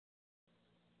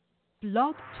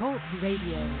Blog Talk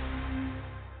Radio.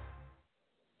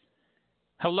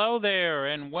 Hello there,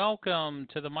 and welcome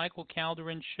to the Michael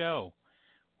Calderin Show.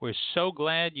 We're so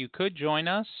glad you could join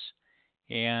us,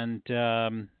 and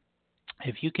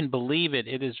if you can believe it,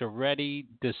 it is already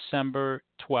December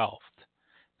 12th.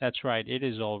 That's right, it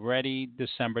is already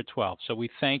December 12th. So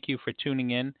we thank you for tuning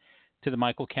in to the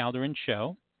Michael Calderin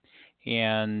Show,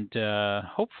 and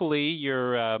hopefully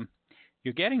you're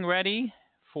getting ready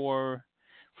for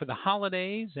the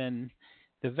holidays and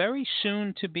the very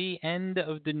soon-to-be end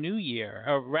of the new year,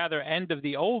 or rather end of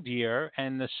the old year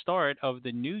and the start of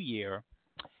the new year.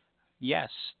 Yes,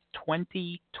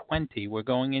 2020. We're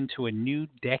going into a new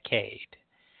decade.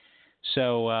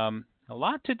 So a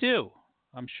lot to do.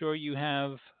 I'm sure you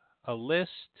have a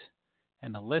list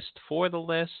and a list for the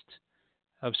list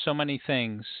of so many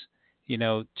things,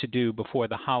 to do before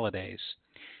the holidays.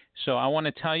 So I want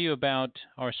to tell you about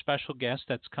our special guest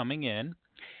that's coming in.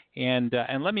 And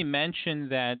let me mention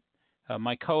that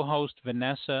my co-host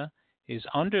Vanessa is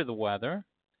under the weather,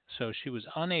 so she was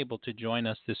unable to join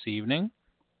us this evening.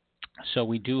 So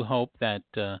we do hope that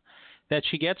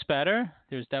she gets better.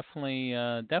 There's definitely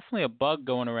a bug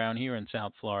going around here in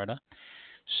South Florida.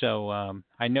 So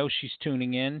I know she's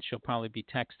tuning in. She'll probably be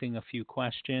texting a few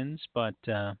questions, but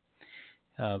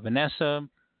Vanessa,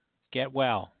 get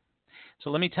well. So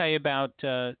let me tell you about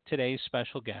today's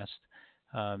special guest.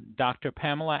 Dr.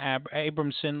 Pamela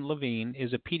Abramson-Levine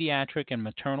is a pediatric and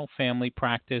maternal family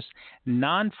practice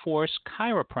non-force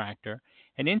chiropractor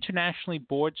and internationally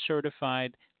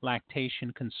board-certified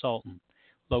lactation consultant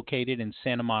located in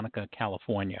Santa Monica,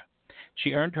 California.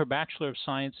 She earned her Bachelor of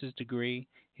Sciences degree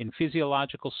in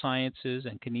Physiological Sciences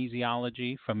and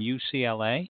Kinesiology from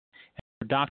UCLA and her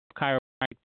Doctor of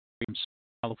Chiropractic from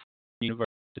California University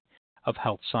of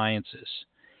Health Sciences.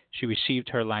 She received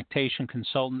her lactation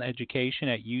consultant education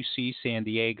at UC San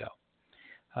Diego.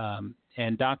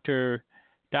 And Dr.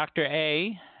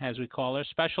 A, as we call her,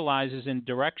 specializes in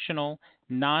directional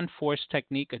non-force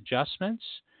technique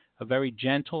adjustments, a very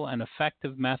gentle and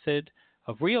effective method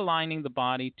of realigning the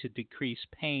body to decrease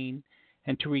pain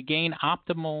and to regain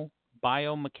optimal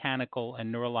biomechanical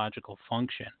and neurological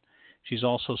function. She's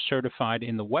also certified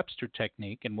in the Webster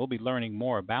technique, and we'll be learning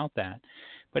more about that.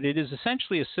 But it is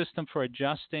essentially a system for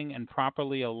adjusting and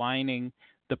properly aligning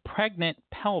the pregnant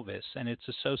pelvis and its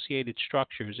associated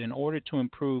structures in order to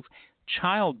improve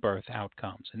childbirth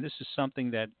outcomes. And this is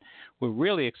something that we're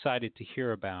really excited to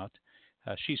hear about.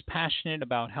 She's passionate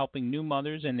about helping new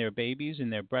mothers and their babies in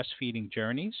their breastfeeding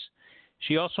journeys.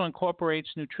 She also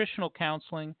incorporates nutritional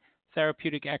counseling,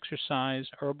 therapeutic exercise,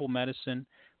 herbal medicine,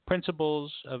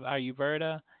 principles of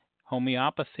Ayurveda,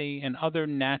 homeopathy, and other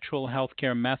natural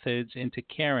healthcare methods into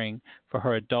caring for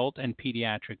her adult and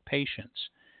pediatric patients.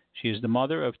 She is the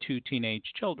mother of 2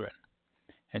 teenage children,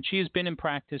 and she has been in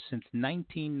practice since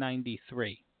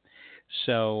 1993.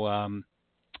 So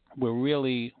we're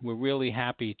really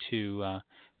happy to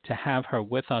have her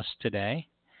with us today,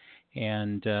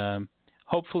 and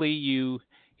hopefully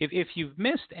if you've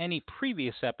missed any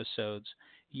previous episodes,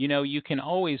 you can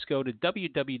always go to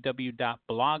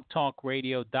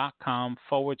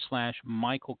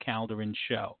www.blogtalkradio.com/Michael Calderin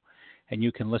Show, and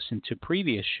you can listen to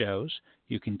previous shows.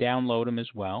 You can download them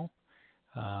as well.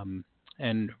 And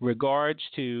regards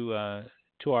to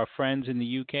our friends in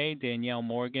the UK, Danielle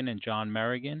Morgan and John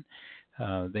Merrigan.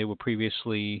 They've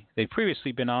previously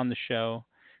been on the show,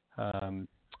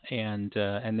 and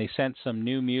they sent some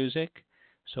new music.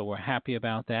 So we're happy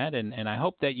about that, and I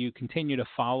hope that you continue to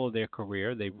follow their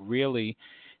career. They've really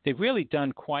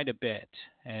done quite a bit,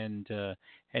 and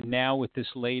now with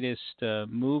this latest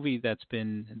movie that's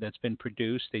been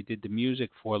produced, they did the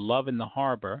music for Love in the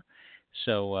Harbor.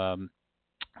 So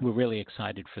we're really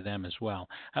excited for them as well.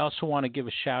 I also want to give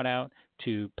a shout out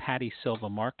to Patty Silva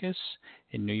Marcus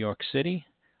in New York City,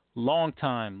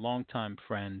 longtime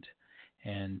friend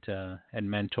and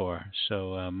mentor.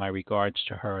 So my regards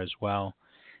to her as well.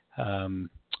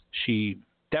 She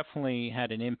definitely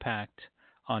had an impact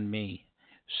on me,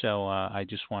 so I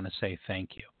just want to say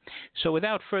thank you. So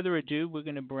without further ado, we're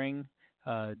going to bring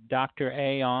Dr.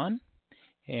 A on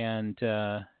and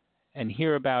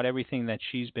hear about everything that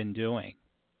she's been doing.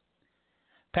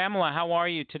 Pamela, how are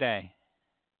you today?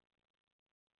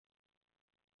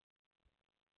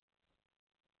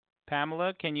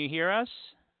 Pamela, can you hear us?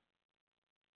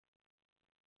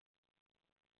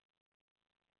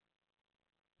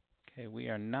 Okay, we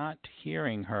are not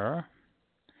hearing her.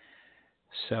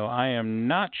 So I am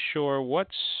not sure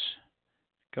what's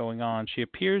going on. She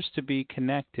appears to be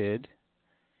connected,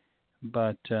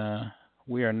 but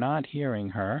we are not hearing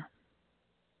her.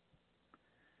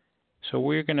 So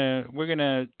we're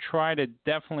gonna try to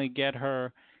definitely get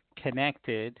her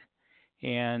connected,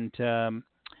 and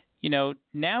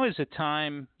now is a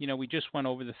time. We just went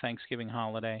over the Thanksgiving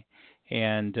holiday,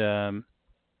 and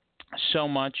so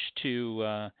much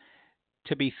to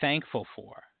be thankful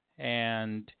for,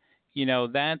 and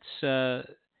that's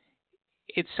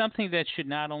it's something that should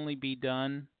not only be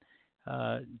done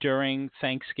during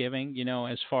Thanksgiving.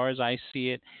 As far as I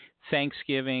see it,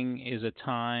 Thanksgiving is a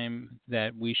time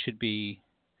that we should be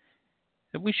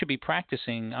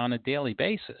practicing on a daily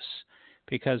basis,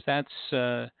 because that's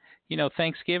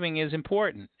Thanksgiving is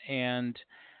important. And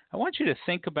I want you to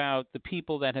think about the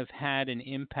people that have had an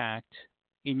impact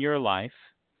in your life.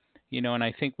 And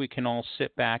I think we can all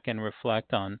sit back and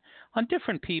reflect on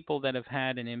different people that have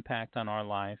had an impact on our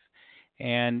life.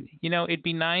 And it'd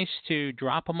be nice to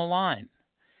drop them a line.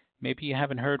 Maybe you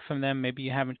haven't heard from them. Maybe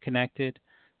you haven't connected.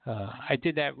 I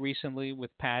did that recently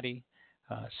with Patty.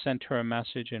 Sent her a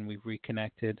message and we've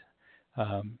reconnected.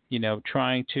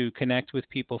 Trying to connect with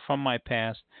people from my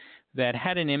past that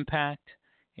had an impact,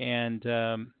 and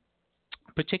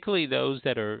particularly those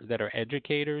that are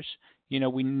educators.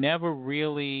 We never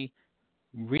really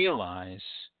realize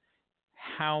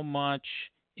how much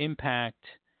impact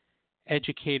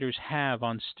educators have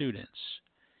on students.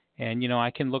 And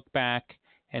I can look back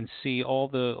and see all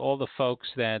the folks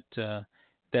that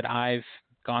I've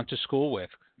gone to school with,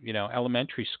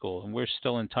 elementary school, and we're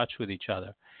still in touch with each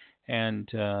other. And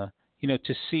to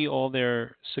see all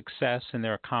their success and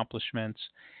their accomplishments,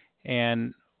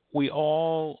 and we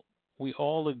all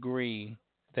agree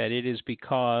that it is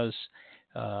because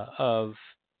of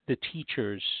the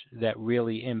teachers that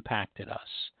really impacted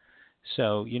us.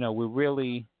 So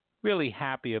we're really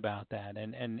happy about that,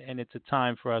 and it's a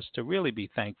time for us to really be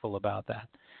thankful about that.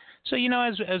 So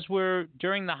as we're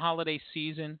during the holiday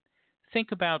season,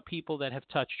 think about people that have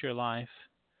touched your life.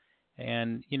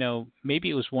 And maybe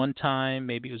it was one time,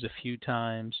 maybe it was a few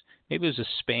times, maybe it was a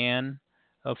span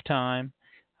of time.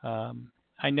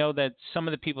 I know that some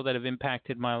of the people that have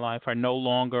impacted my life are no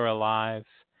longer alive,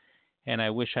 and I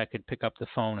wish I could pick up the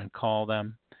phone and call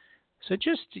them. So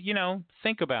just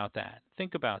think about that.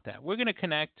 Think about that. We're going to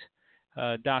connect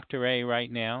Dr. A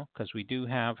right now because we do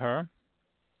have her,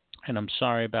 and I'm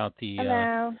sorry about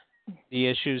Hello. The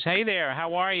issues. Hey there,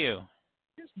 how are you?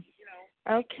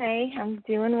 Okay, I'm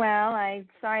doing well. I'm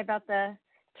sorry about the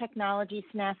technology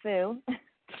snafu.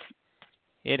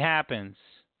 It happens.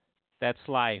 That's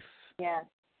life. Yeah.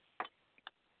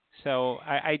 So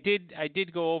I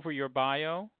did go over your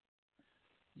bio,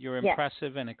 your Yes.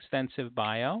 impressive and extensive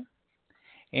bio,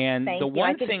 and Thank the you. one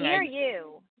I could thing hear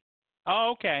you.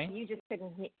 Oh, okay. You just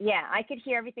couldn't. Yeah, I could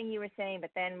hear everything you were saying,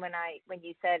 but then when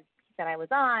you said that I was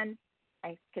on,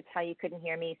 I could tell you couldn't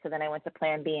hear me. So then I went to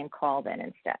Plan B and called in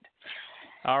instead.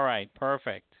 All right,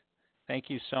 perfect.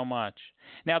 Thank you so much.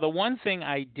 Now, the one thing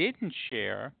I didn't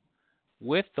share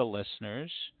with the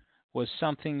listeners was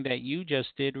something that you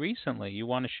just did recently. You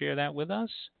want to share that with us?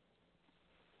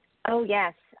 Oh,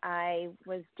 yes. I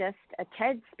was just a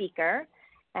TED speaker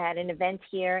at an event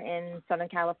here in Southern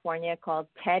California called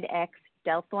TEDx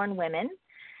Delthorn Women.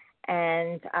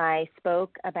 And I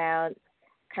spoke about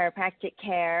chiropractic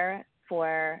care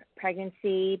for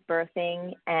pregnancy,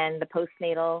 birthing, and the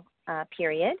postnatal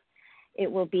period. It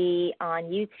will be on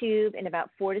YouTube in about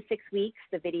 4 to 6 weeks.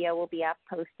 The video will be up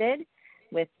posted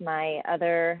with my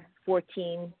other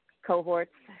 14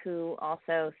 cohorts who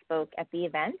also spoke at the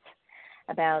event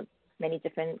about many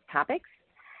different topics.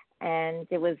 And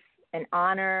it was an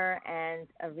honor and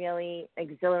a really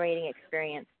exhilarating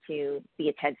experience to be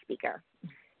a TED speaker.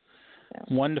 So.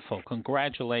 Wonderful.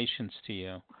 Congratulations to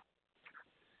you.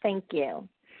 Thank you.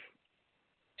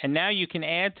 And now you can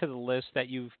add to the list that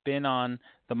you've been on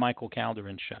the Michael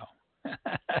Calderin show.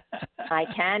 I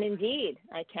can indeed.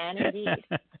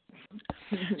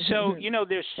 So,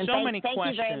 there's so many questions.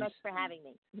 Thank you very much for having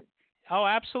me. Oh,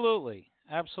 absolutely.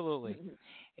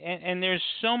 And there's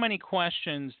so many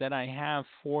questions that I have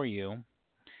for you.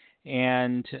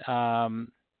 And, I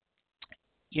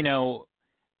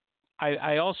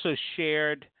also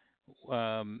shared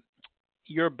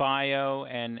your bio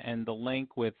and the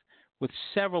link with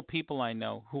several people I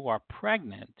know who are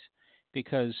pregnant,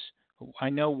 because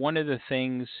I know one of the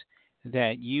things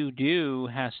that you do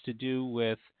has to do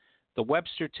with the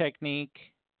Webster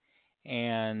technique,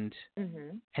 and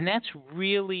that's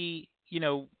really,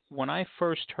 when I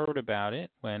first heard about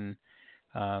it, when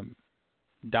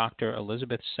Dr.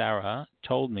 Elizabeth Sarah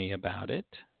told me about it,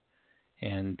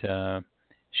 and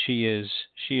she is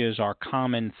our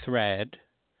common thread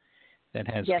that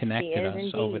has connected us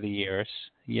indeed. over the years.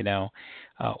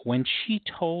 When she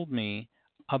told me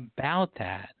about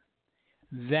that,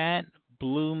 That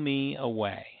blew me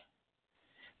away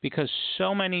because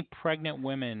so many pregnant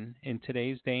women in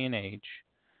today's day and age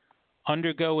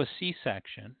undergo a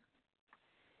C-section,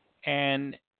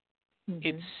 and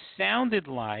it sounded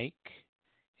like,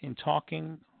 in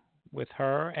talking with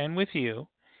her and with you,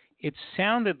 it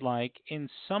sounded like in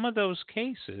some of those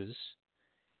cases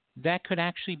that could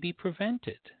actually be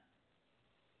prevented.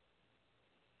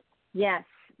 Yes,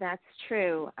 that's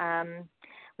true.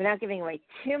 Without giving away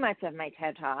too much of my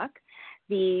TED Talk,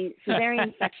 the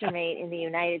cesarean section rate in the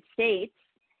United States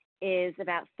is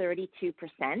about 32%,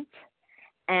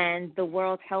 and the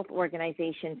World Health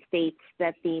Organization states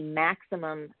that the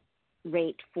maximum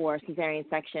rate for cesarean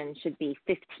section should be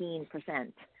 15%.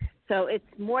 So it's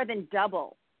more than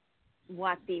double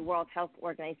what the World Health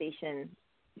Organization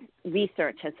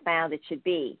research has found it should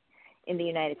be. In the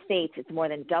United States, it's more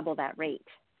than double that rate.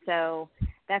 So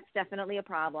that's definitely a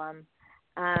problem.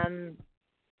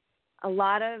 A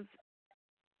lot of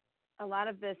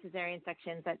the cesarean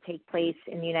sections that take place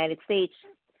in the United States,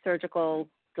 surgical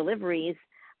deliveries,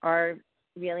 are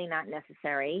really not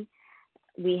necessary.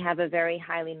 We have a very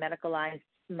highly medicalized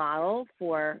model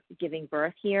for giving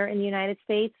birth here in the United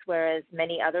States, whereas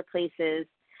many other places,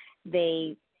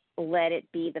 they let it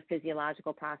be the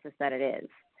physiological process that it is.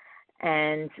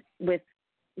 And with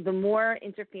the more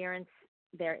interference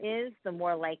there is, the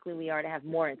more likely we are to have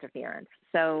more interference.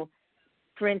 So,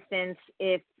 for instance,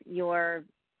 if your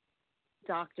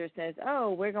doctor says,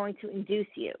 oh, we're going to induce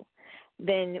you,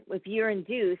 then if you're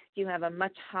induced, you have a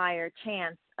much higher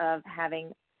chance of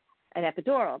having an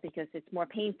epidural because it's more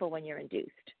painful when you're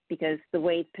induced, because the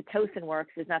way Pitocin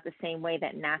works is not the same way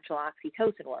that natural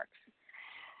oxytocin works.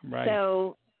 Right.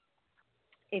 So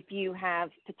if you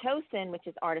have Pitocin, which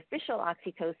is artificial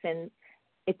oxytocin,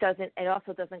 it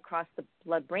also doesn't cross the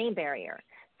blood-brain barrier.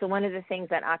 So one of the things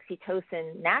that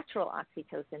natural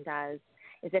oxytocin does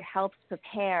is it helps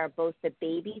prepare both the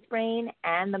baby's brain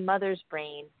and the mother's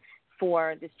brain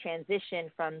for this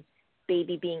transition from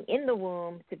baby being in the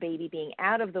womb to baby being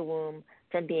out of the womb,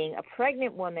 from being a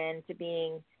pregnant woman to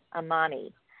being a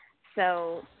mommy.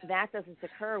 So that doesn't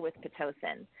occur with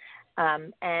Pitocin.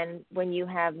 And when you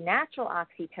have natural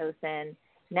oxytocin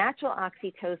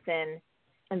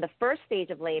in the first stage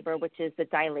of labor, which is the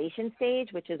dilation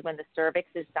stage, which is when the cervix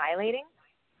is dilating,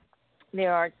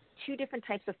 there are two different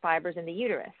types of fibers in the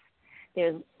uterus.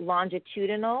 There's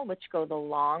longitudinal, which go the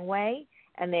long way,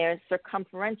 and there's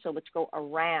circumferential, which go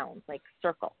around, like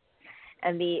circle.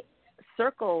 And the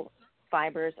circle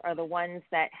fibers are the ones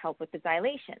that help with the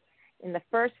dilation. In the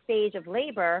first stage of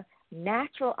labor,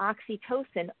 natural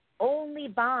oxytocin only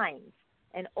binds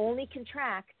and only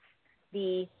contracts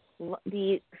the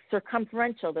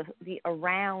circumferential, the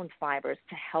around fibers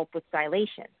to help with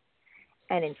dilation.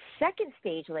 And in second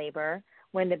stage labor,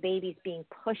 when the baby's being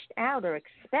pushed out or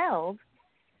expelled,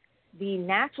 the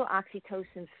natural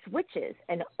oxytocin switches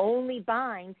and only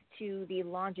binds to the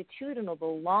longitudinal, the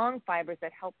long fibers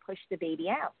that help push the baby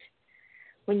out.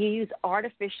 When you use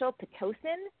artificial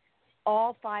Pitocin,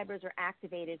 all fibers are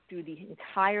activated through the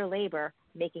entire labor,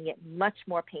 making it much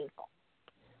more painful.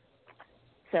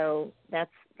 So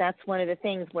that's one of the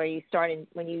things where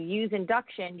when you use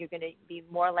induction, you're going to be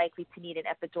more likely to need an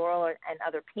epidural and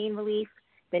other pain relief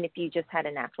than if you just had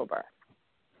a natural birth.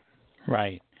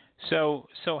 Right. So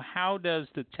how does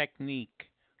the technique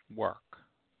work?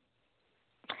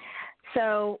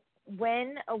 So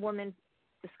when a woman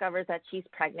discovers that she's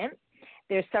pregnant,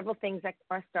 there's several things that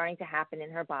are starting to happen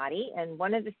in her body. And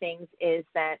one of the things is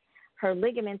that her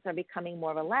ligaments are becoming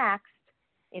more relaxed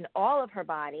in all of her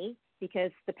body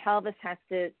because the pelvis has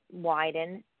to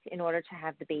widen in order to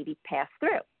have the baby pass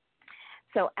through.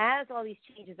 So as all these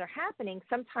changes are happening,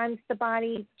 sometimes the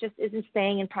body just isn't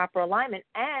staying in proper alignment.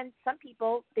 And some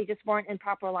people, they just weren't in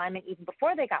proper alignment even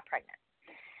before they got pregnant.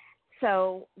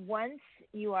 So once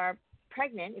you are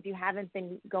pregnant, if you haven't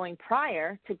been going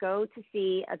prior, to go to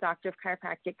see a doctor of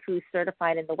chiropractic who's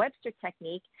certified in the Webster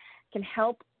technique can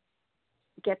help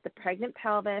get the pregnant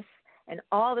pelvis and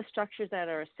all the structures that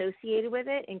are associated with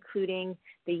it, including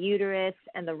the uterus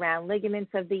and the round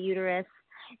ligaments of the uterus,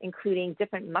 including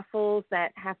different muscles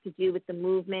that have to do with the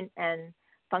movement and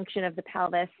function of the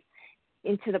pelvis,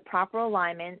 into the proper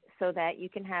alignment so that you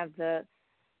can have the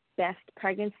best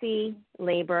pregnancy,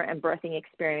 labor, and birthing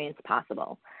experience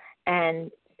possible. And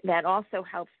that also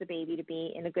helps the baby to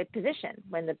be in a good position.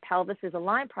 When the pelvis is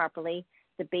aligned properly,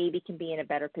 the baby can be in a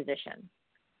better position.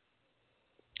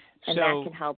 And that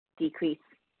can help decrease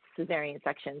cesarean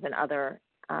sections and other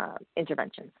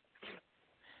interventions.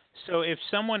 So if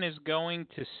someone is going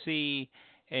to see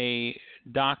a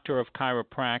doctor of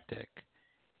chiropractic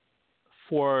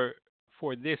for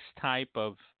this type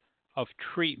of of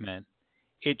treatment,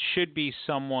 it should be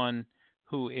someone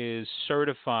who is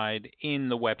certified in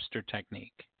the Webster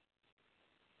technique.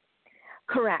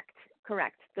 Correct.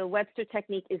 The Webster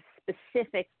technique is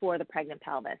specific for the pregnant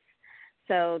pelvis.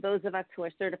 So those of us who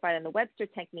are certified in the Webster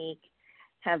technique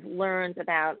have learned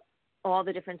about all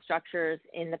the different structures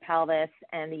in the pelvis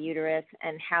and the uterus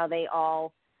and how they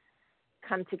all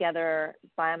come together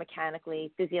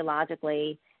biomechanically,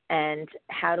 physiologically, and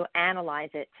how to analyze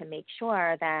it to make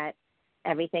sure that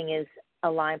everything is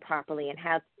aligned properly, and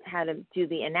how to do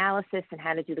the analysis and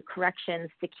how to do the corrections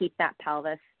to keep that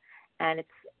pelvis and its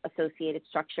associated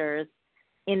structures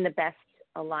in the best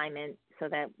alignment so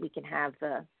that we can have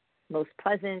the most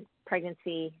pleasant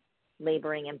pregnancy,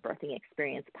 laboring, and birthing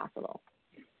experience possible.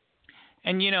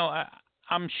 And,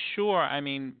 I'm sure,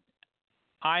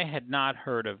 I had not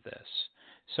heard of this.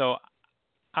 So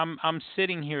I'm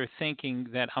sitting here thinking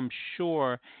that I'm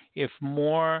sure if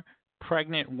more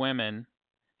pregnant women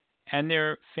and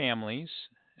their families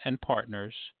and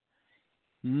partners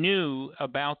knew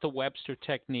about the Webster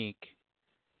technique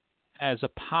as a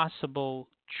possible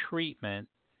treatment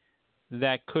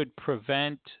that could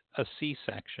prevent a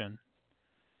C-section,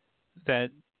 that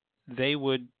they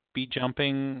would be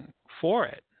jumping for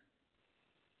it.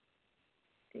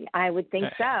 I would think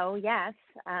so. Yes.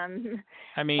 But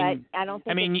I don't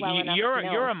think it's well enough to know.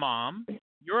 You're a mom.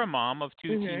 You're a mom of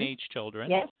two teenage children.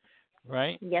 Yes.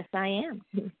 Right. Yes, I am.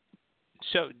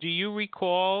 So, do you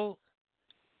recall?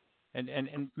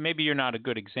 And maybe you're not a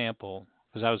good example,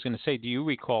 because I was going to say, do you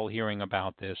recall hearing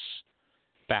about this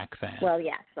back then? Well,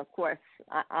 yes, of course.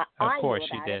 I knew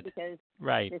about it because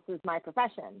this was my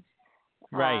profession.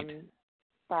 Right.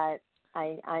 But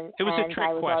it was a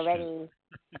trick question.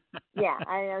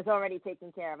 I was already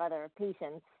taking care of other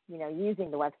patients, using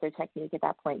the Webster technique at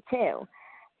that point too.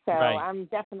 So I'm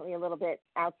definitely a little bit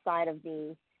outside of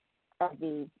the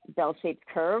bell-shaped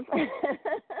curve.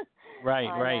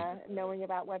 Right. Knowing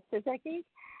about Webster technique,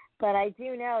 but I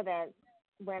do know that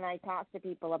when I talk to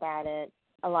people about it,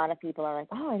 a lot of people are like,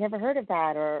 "Oh, I never heard of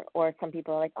that," or some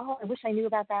people are like, "Oh, I wish I knew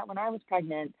about that when I was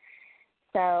pregnant."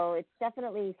 So it's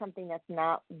definitely something that's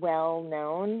not well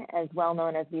known as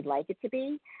we'd like it to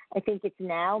be. I think it's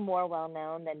now more well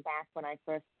known than back when I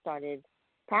first started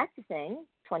practicing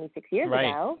 26 years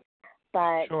ago,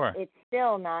 but it's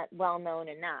still not well known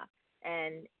enough.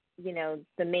 And,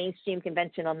 the mainstream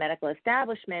conventional medical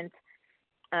establishment,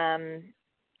 I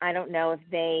don't know if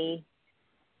they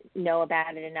know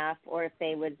about it enough, or if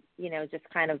they would, just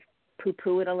kind of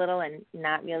poo-poo it a little and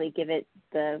not really give it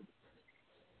the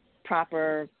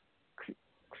proper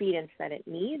credence that it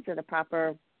needs, or the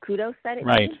proper kudos that it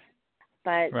needs.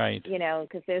 But,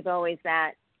 because there's always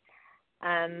that,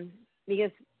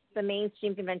 because the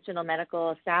mainstream conventional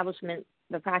medical establishment,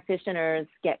 the practitioners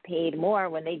get paid more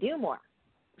when they do more.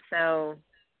 So,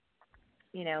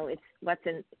 it's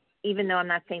even though I'm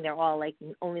not saying they're all like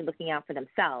only looking out for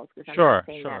themselves, because I'm not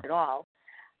saying that at all,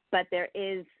 but there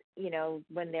is,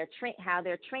 when they're trained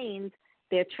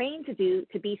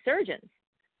to be surgeons.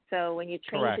 So when you're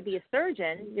trained to be a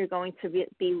surgeon, you're going to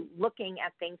be looking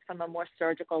at things from a more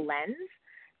surgical lens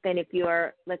than if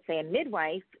you're, let's say, a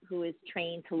midwife who is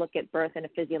trained to look at birth in a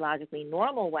physiologically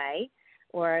normal way.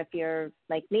 Or if you're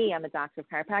like me, I'm a doctor of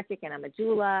chiropractic, and I'm a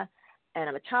doula, and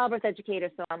I'm a childbirth educator.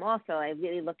 So I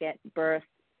really look at birth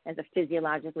as a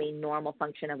physiologically normal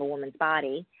function of a woman's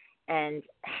body, and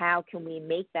how can we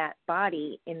make that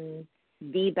body in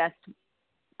the best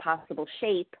possible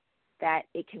shape that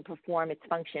it can perform its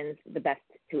functions the best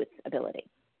to its ability.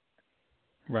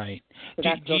 Right. So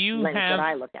that's the lens that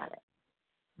I look at it.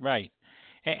 Right.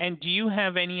 And do you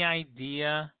have any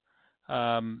idea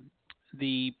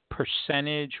the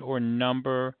percentage or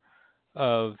number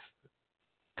of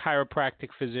chiropractic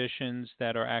physicians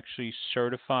that are actually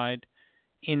certified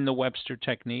in the Webster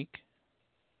technique?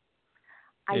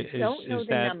 I don't know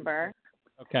the number.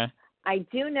 Okay. I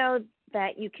do know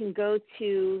that you can go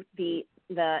to the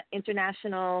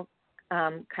International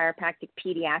Chiropractic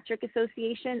Pediatric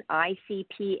Association,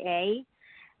 ICPA.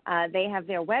 They have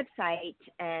their website,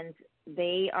 and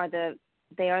they are the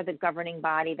governing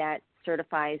body that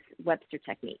certifies Webster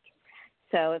technique.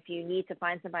 So if you need to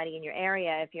find somebody in your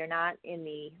area, if you're not in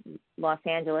the Los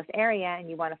Angeles area and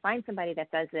you want to find somebody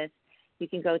that does this, you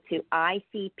can go to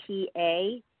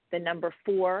ICPA, the number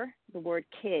 4, the word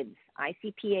kids,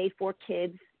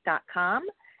 ICPA4kids.com,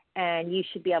 and you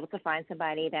should be able to find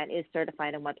somebody that is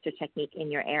certified in Webster technique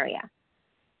in your area.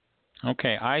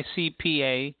 Okay,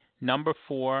 ICPA, number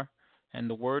 4, and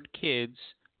the word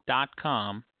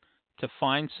kids.com to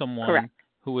find someone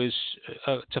who is,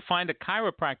 to find a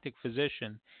chiropractic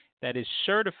physician that is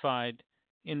certified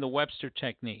in the Webster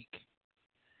technique.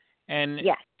 And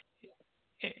Yes.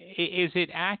 is it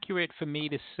accurate for me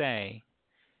to say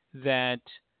that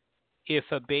if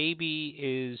a baby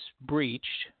is breached,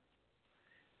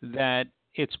 that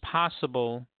it's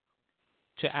possible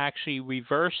to actually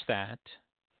reverse that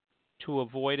to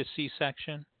avoid a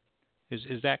C-section?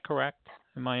 Is that correct?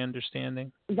 Am I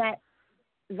understanding? That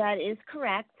is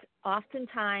correct.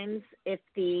 Oftentimes, if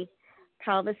the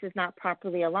pelvis is not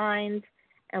properly aligned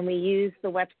and we use the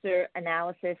Webster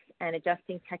analysis and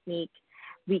adjusting technique,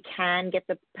 we can get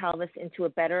the pelvis into a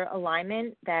better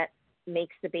alignment that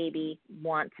makes the baby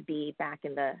want to be back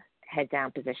in the head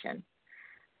down position.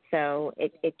 So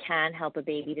it can help a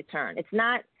baby to turn. It's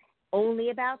not only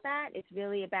about that. It's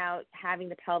really about having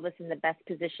the pelvis in the best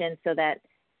position so that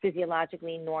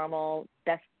physiologically normal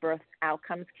best birth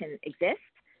outcomes can exist,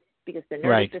 because the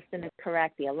nervous system is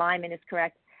correct, the alignment is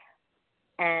correct.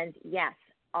 And yes,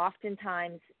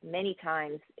 oftentimes, many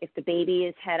times, if the baby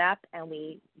is head up and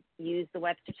we use the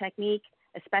Webster technique,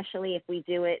 especially if we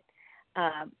do it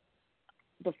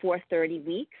before 30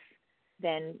 weeks,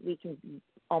 then we can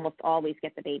almost always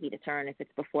get the baby to turn if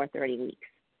it's before 30 weeks.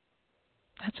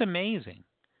 That's amazing.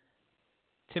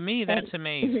 To me, that's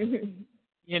amazing.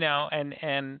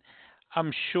 And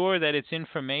I'm sure that it's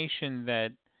information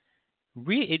that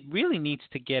it really needs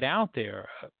to get out there,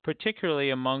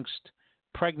 particularly amongst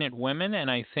pregnant women, and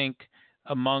I think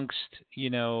amongst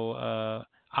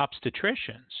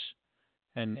obstetricians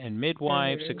and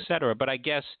midwives, etc. But I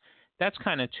guess that's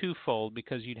kind of twofold,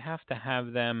 because you'd have to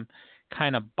have them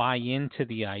kind of buy into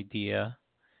the idea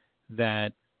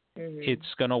that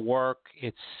it's going to work,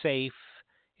 it's safe,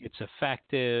 it's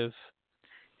effective,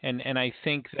 and I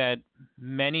think that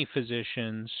many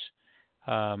physicians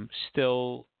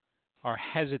still are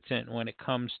hesitant when it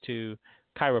comes to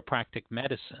chiropractic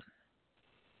medicine.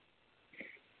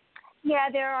 Yeah,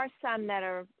 there are some that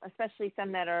are, especially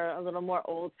some that are a little more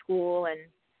old school and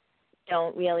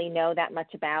don't really know that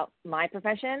much about my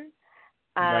profession.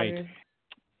 Right.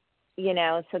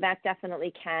 So that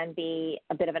definitely can be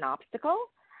a bit of an obstacle.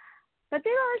 But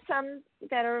there are some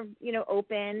that are,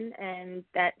 open and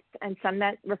some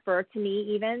that refer to me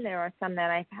even. There are some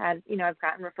that I've had, I've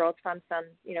gotten referrals from some,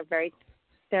 very,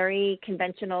 very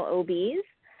conventional OBs.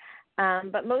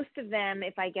 But most of them,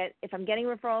 if I'm getting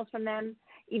referrals from them,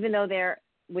 even though they're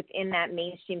within that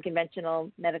mainstream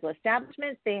conventional medical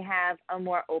establishment, they have a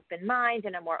more open mind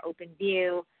and a more open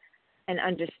view and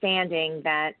understanding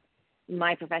that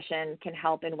my profession can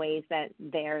help in ways that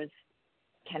theirs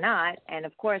cannot. And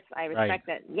of course, I respect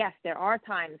that. Yes, there are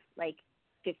times, like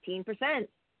 15%,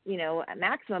 at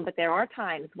maximum, but there are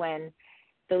times when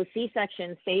those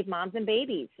C-sections save moms and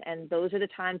babies. And those are the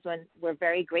times when we're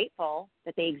very grateful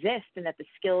that they exist and that the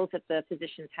skills that the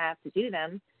physicians have to do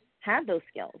them have those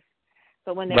skills.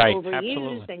 But when they're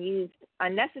overused and used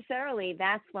unnecessarily,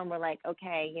 that's when we're like,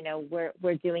 okay,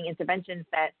 we're doing interventions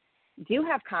that do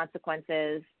have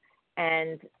consequences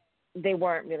and they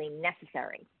weren't really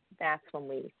necessary. That's when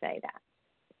we say that.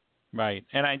 Right.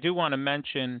 And I do want to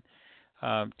mention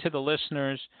to the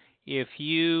listeners, if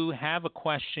you have a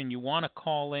question you want to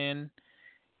call in,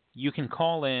 you can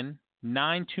call in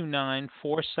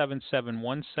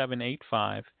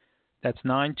 929-477-1785. That's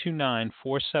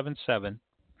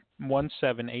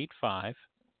 929-477-1785.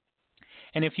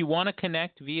 And if you want to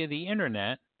connect via the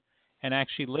internet and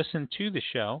actually listen to the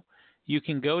show, you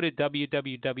can go to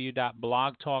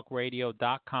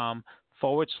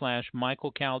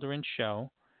www.blogtalkradio.com/Michael Calderin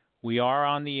Show. We are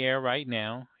on the air right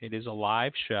now. It is a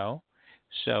live show.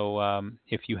 So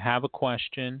if you have a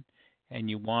question and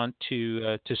you want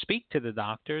to speak to the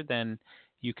doctor, then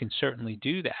you can certainly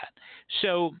do that.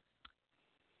 So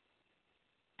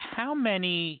how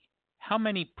many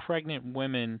pregnant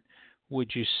women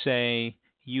would you say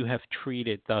you have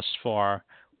treated thus far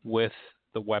with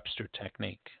the Webster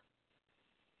technique?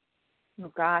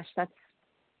 Oh, gosh, that's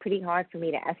pretty hard for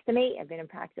me to estimate. I've been in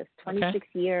practice 26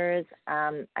 years.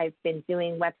 I've been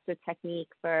doing Webster technique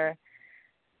for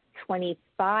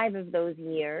 25 of those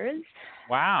years.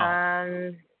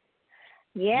 Wow.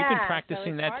 Yeah. You've been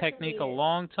practicing that technique a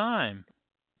long time.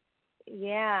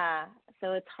 Yeah.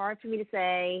 So it's hard for me to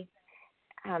say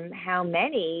how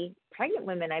many pregnant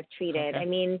women I've treated. I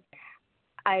mean,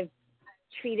 I've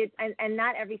treated, and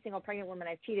not every single pregnant woman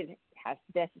I've treated has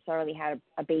necessarily had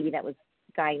a baby that was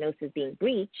diagnosed as being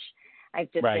breech.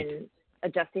 I've just been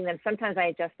adjusting them. Sometimes I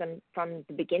adjust them from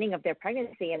the beginning of their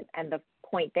pregnancy, and the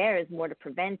point there is more to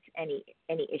prevent any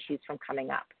issues from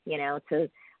coming up, to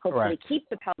hopefully keep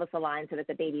the pelvis aligned so that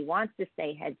the baby wants to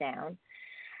stay head down.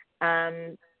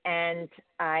 And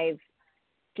I've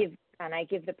and I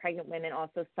give the pregnant women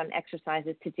also some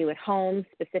exercises to do at home,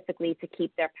 specifically to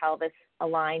keep their pelvis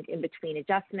aligned in between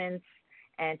adjustments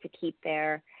and to keep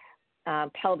their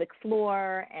pelvic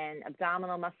floor and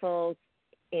abdominal muscles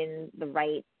in the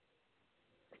right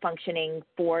functioning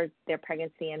for their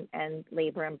pregnancy and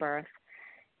labor and birth.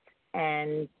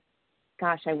 And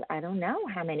gosh, I don't know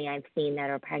how many I've seen that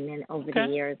are pregnant over the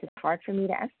years. It's hard for me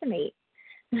to estimate.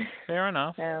 Fair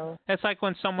enough. So, it's like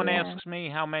when someone asks me,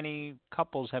 how many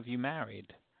couples have you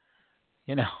married?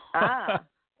 You know.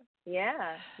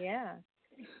 Yeah.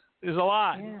 There's a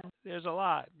lot. Yeah. There's a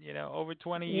lot. You know, over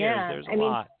 20 years, there's a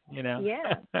lot. You know.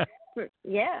 Yeah.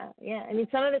 Yeah. I mean,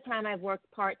 some of the time I've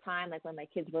worked part-time, like when my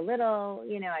kids were little,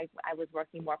 you know, I was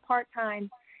working more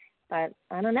part-time. But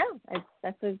I don't know.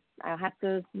 I'll have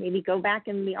to maybe go back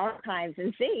in the archives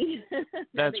and see.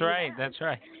 That's right.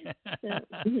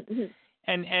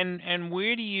 And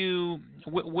where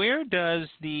does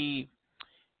the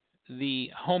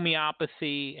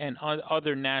homeopathy and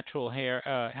other natural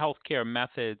healthcare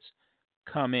methods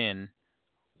come in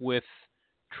with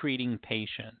treating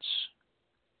patients?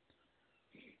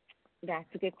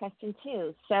 That's a good question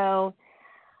too. So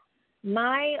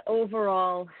my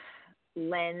overall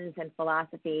lens and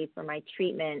philosophy for my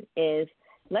treatment is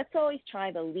let's always try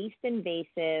the least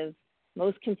invasive,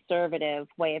 most conservative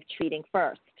way of treating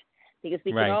first, because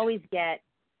we can always get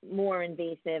more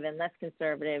invasive and less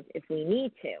conservative if we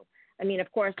need to. I mean, of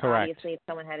course, obviously, if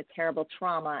someone had a terrible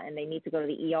trauma and they need to go to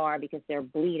the ER because they're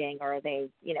bleeding or they,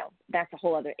 you know, that's a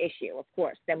whole other issue, of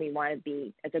course. Then we want to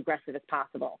be as aggressive as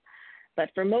possible. But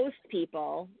for most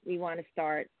people, we want to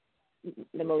start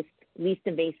the most least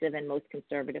invasive and most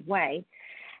conservative way.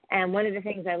 And one of the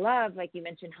things I love, like you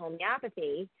mentioned,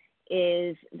 homeopathy,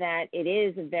 is that it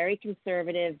is a very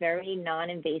conservative, very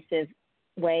non-invasive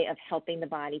way of helping the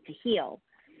body to heal.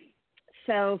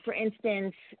 So, for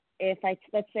instance, if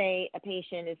let's say a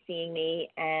patient is seeing me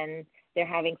and they're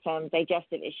having some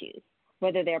digestive issues,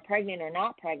 whether they're pregnant or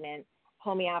not pregnant,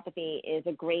 homeopathy is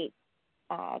a great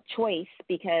choice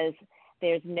because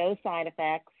there's no side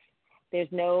effects.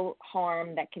 There's no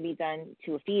harm that can be done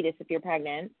to a fetus if you're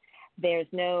pregnant. There's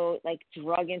no like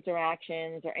drug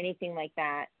interactions or anything like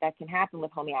that can happen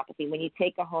with homeopathy. When you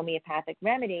take a homeopathic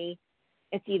remedy,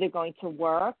 it's either going to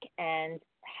work and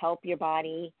help your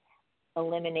body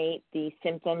eliminate the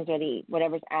symptoms or the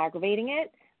whatever's aggravating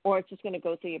it, or it's just going to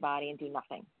go through your body and do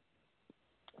nothing.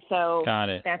 So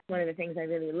that's one of the things I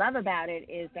really love about it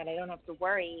is that I don't have to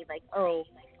worry like, oh,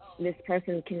 this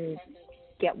person can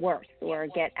get worse or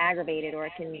get aggravated or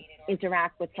it can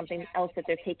interact with something else that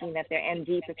they're taking that their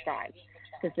MD prescribes,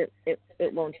 because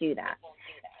it won't do that.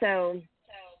 So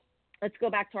let's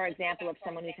go back to our example of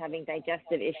someone who's having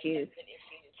digestive issues.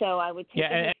 So I would take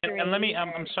and let me,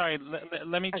 I'm sorry,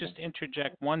 let me just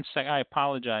interject 1 sec. I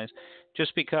apologize,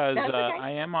 just because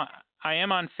I am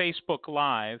on Facebook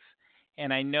Live,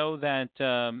 and I know that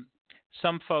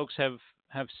some folks have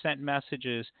sent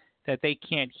messages that they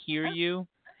can't hear you.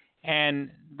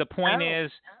 And the point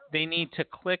is they need to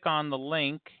click on the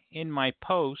link in my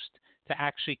post to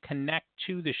actually connect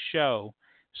to the show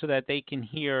so that they can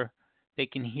hear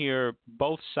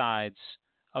both sides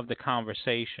of the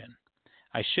conversation.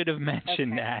 I should have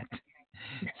mentioned that.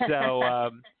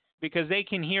 So because they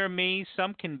can hear me,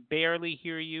 some can barely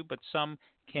hear you, but some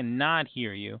cannot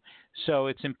hear you. So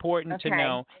it's important to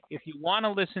know if you want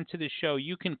to listen to the show,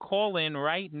 you can call in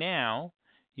right now.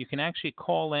 You can actually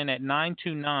call in at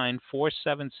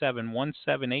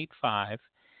 929-477-1785,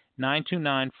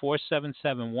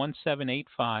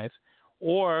 929-477-1785,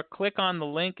 or click on the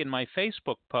link in my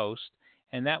Facebook post,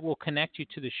 and that will connect you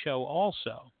to the show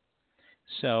also.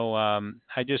 So I'm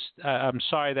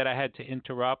sorry that I had to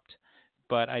interrupt,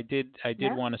 but I did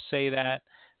want to say that.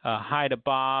 Hi to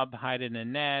Bob, hi to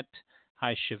Nanette,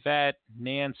 hi Chevette,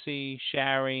 Nancy,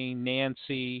 Shari,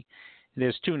 Nancy.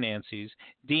 There's two Nancys.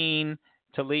 Dean,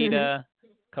 Talita,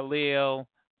 Khalil,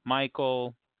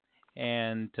 Michael,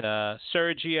 and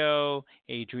Sergio,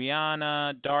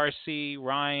 Adriana, Darcy,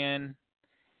 Ryan.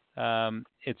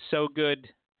 It's so good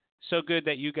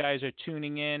that you guys are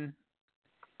tuning in.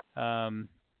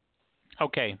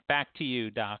 Okay, back to you,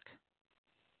 Doc.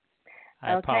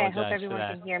 I apologize. I hope everyone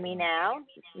can hear me now.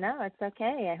 No, it's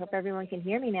okay. I hope everyone can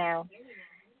hear me now.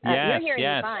 Yes, you're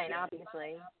hearing me fine,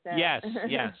 obviously. So. Yes.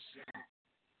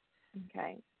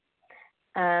 Okay.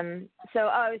 So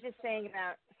I was just saying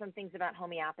about some things about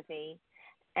homeopathy,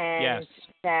 and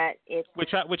that it's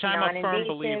which I'm a firm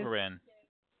believer in.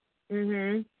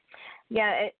 Mhm.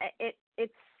 Yeah,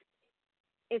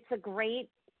 it's a great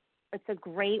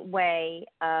way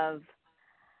of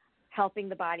helping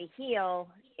the body heal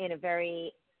in a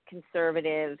very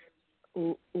conservative,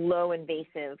 low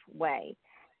invasive way.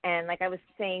 And like I was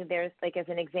saying, there's like as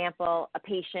an example, a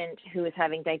patient who is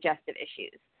having digestive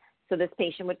issues. So this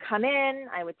patient would come in,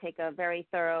 I would take a very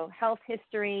thorough health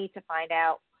history to find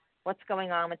out what's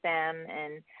going on with them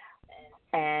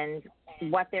and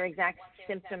what their exact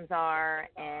symptoms are.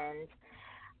 And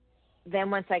then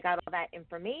once I got all that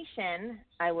information,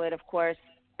 I would, of course,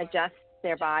 adjust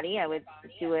their body. I would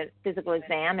do a physical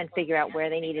exam and figure out where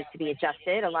they needed to be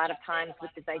adjusted. A lot of times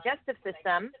with the digestive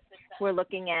system, we're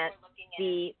looking at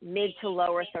the mid to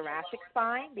lower thoracic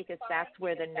spine because that's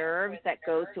where the nerves that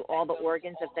go to all the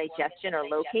organs of digestion are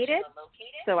located.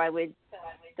 So I would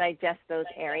adjust those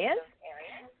areas.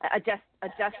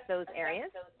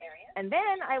 And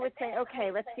then I would say,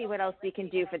 okay, let's see what else we can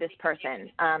do for this person.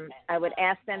 I would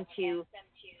ask them to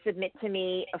submit to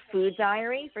me a food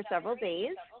diary for several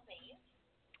days.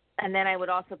 And then I would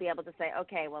also be able to say,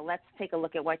 okay, well, let's take a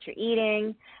look at what you're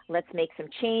eating. Let's make some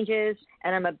changes.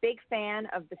 And I'm a big fan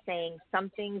of the saying,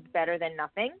 something's better than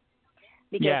nothing.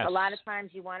 Because a lot of times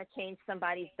you want to change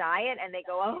somebody's diet and they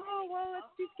go, oh, well, that's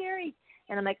too scary.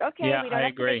 And I'm like, okay, we don't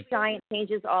have to make giant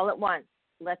changes all at once.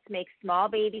 Let's make small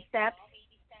baby steps.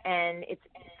 And it's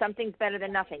something's better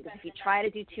than nothing. Because if you try to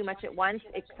do too much at once,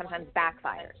 it sometimes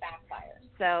backfires.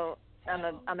 So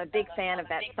I'm a big fan of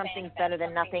that something's better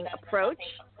than nothing approach.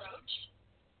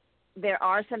 There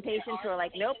are some patients who are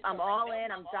like, nope, I'm all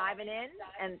in, I'm diving in,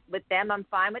 and with them I'm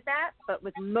fine with that. But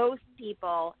with most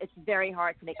people, it's very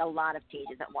hard to make a lot of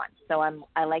changes at once. So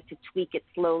I like to tweak it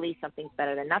slowly, something's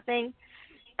better than nothing.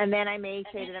 And then I may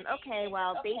say to them, okay,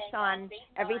 well, based on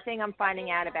everything I'm finding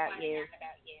out about you,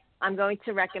 I'm going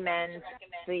to recommend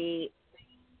the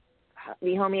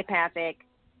homeopathic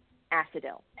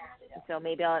Acidil. So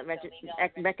maybe I'll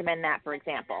recommend that, for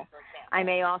example. I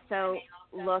may also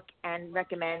look and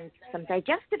recommend some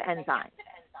digestive enzymes.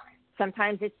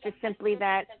 Sometimes it's just simply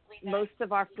that most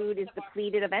of our food is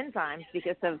depleted of enzymes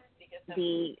because of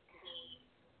the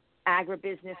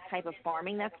agribusiness type of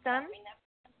farming that's done.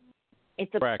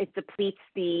 It depletes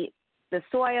the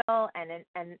soil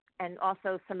and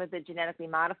also some of the genetically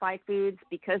modified foods.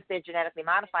 Because they're genetically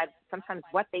modified, sometimes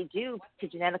what they do to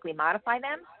genetically modify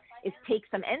them is take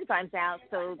some enzymes out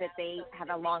so that they have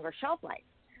a longer shelf life.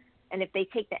 And if they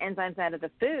take the enzymes out of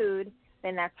the food,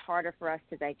 then that's harder for us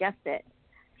to digest it.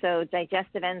 So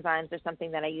digestive enzymes are something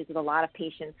that I use with a lot of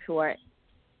patients who are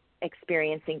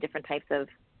experiencing different types of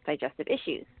digestive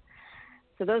issues.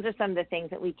 So those are some of the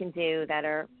things that we can do that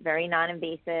are very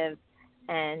non-invasive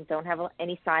and don't have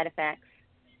any side effects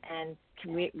and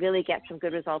can really get some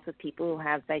good results with people who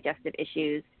have digestive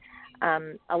issues.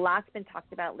 A lot's been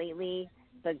talked about lately,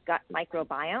 the gut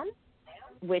microbiome,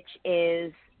 which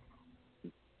is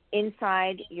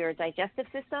inside your digestive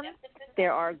system.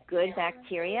 There are good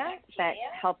bacteria that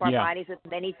help our bodies with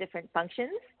many different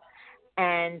functions.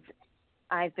 And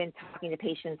I've been talking to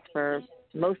patients for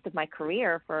most of my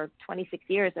career, for 26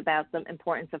 years, about the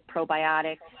importance of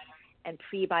probiotics and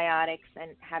prebiotics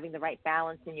and having the right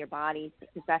balance in your body,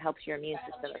 because that helps your immune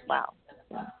system as well.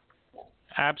 So.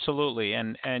 Absolutely.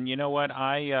 And you know what?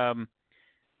 I've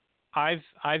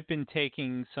been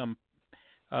taking some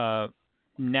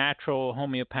natural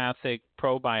homeopathic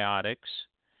probiotics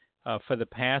for the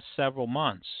past several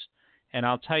months, and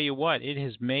I'll tell you what, it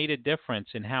has made a difference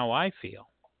in how I feel.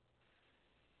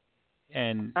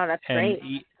 And that's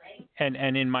great.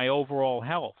 And in my overall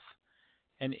health.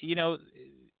 And you know,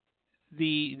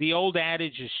 the old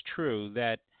adage is true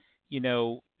that, you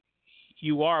know,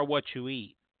 you are what you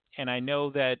eat. And I know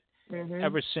that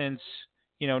ever since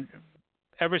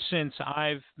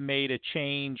I've made a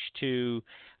change to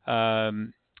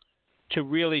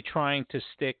really trying to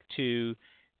stick to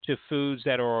foods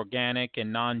that are organic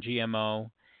and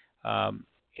non-GMO,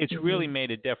 it's really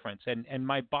made a difference. And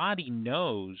my body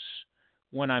knows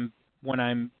when I'm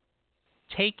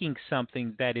taking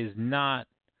something that is not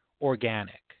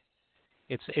organic.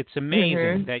 It's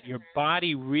amazing that your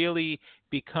body really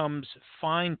becomes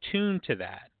fine-tuned to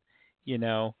that, you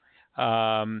know.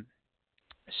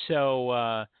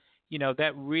 So you know,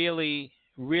 that really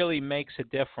makes a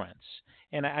difference.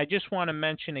 And I just want to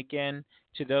mention again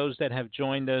to those that have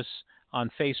joined us on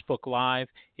Facebook Live,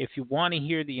 if you want to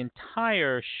hear the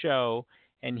entire show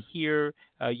and hear,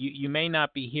 you may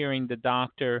not be hearing the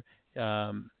doctor,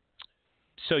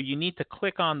 so you need to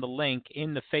click on the link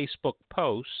in the Facebook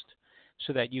post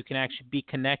so that you can actually be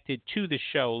connected to the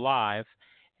show live,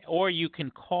 or you can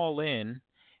call in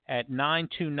at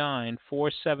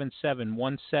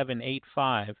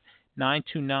 929-477-1785,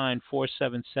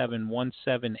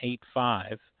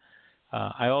 929-477-1785.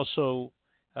 I also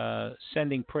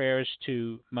sending prayers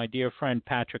to my dear friend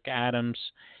Patrick Adams,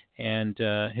 and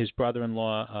his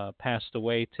brother-in-law passed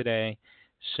away today.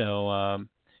 So,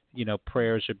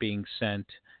 prayers are being sent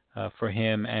for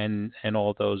him and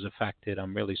all those affected.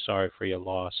 I'm really sorry for your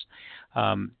loss.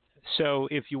 So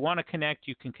if you want to connect,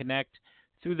 you can connect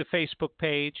through the Facebook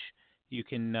page. You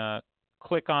can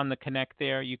click on the connect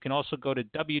there. You can also go to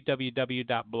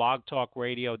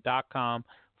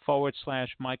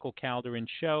www.blogtalkradio.com/Michael Calderin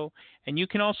Show. And you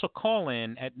can also call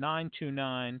in at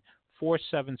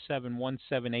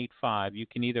 929-477-1785. You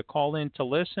can either call in to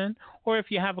listen or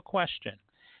if you have a question.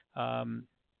 And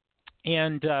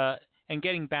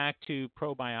getting back to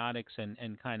probiotics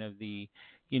and kind of the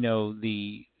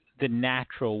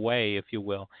natural way, if you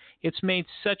will, it's made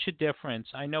such a difference.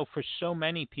 I know for so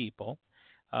many people.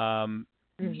 I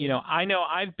know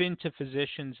I've been to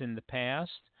physicians in the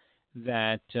past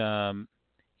that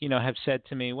have said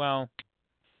to me, well,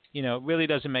 it really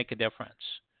doesn't make a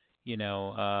difference. In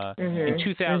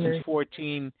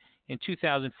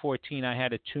 2014, I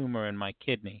had a tumor in my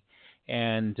kidney,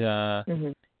 and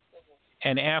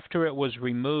after it was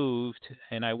removed,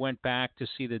 and I went back to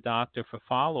see the doctor for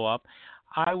follow-up,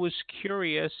 I was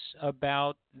curious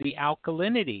about the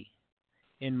alkalinity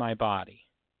in my body.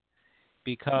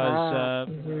 Because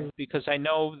I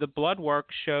know the blood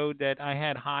work showed that I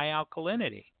had high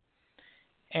alkalinity,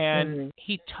 and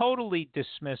he totally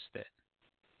dismissed it.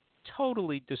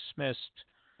 Totally dismissed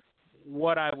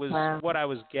what I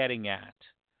was getting at,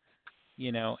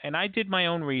 And I did my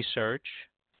own research,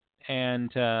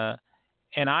 and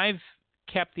I've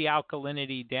kept the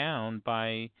alkalinity down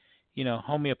by,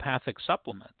 homeopathic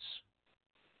supplements.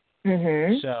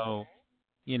 So,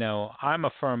 I'm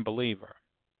a firm believer.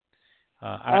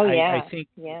 I think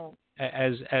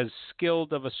as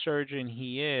skilled of a surgeon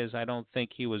he is, I don't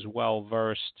think he was well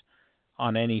versed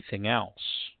on anything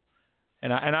else.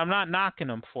 And I'm not knocking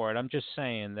him for it. I'm just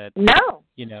saying that no,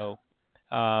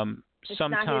 it's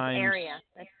sometimes not his area.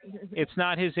 It's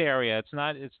not his area. It's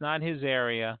not his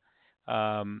area.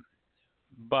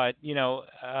 But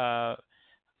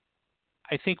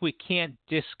I think we can't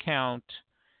discount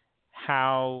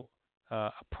how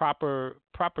a proper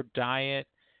diet,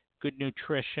 good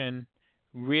nutrition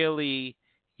really,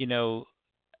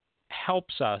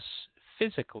 helps us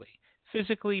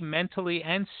physically, mentally,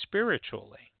 and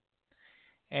spiritually.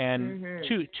 And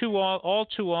all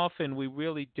too often we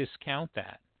really discount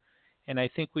that. And I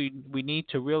think we need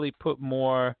to really put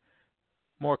more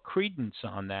credence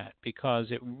on that,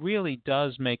 because it really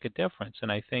does make a difference.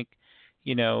 And I think,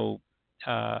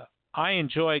 I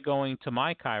enjoy going to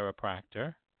my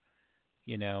chiropractor,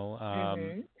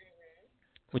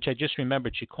 which I just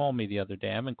remembered she called me the other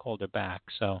day. I haven't called her back.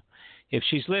 So if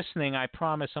she's listening, I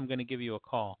promise I'm going to give you a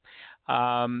call.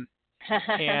 And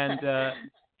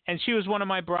she was one of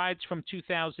my brides from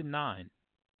 2009.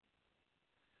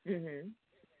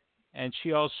 And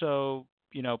she also,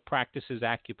 practices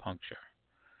acupuncture.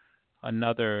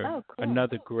 Another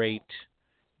great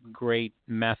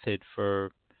method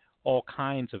for all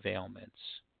kinds of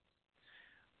ailments.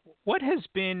 What has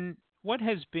been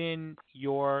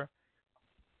your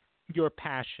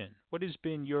passion? What has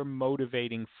been your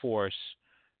motivating force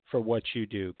for what you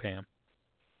do, Pam?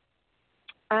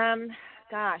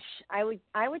 Gosh, I would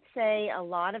say a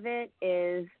lot of it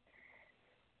is,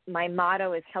 my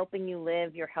motto is helping you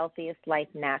live your healthiest life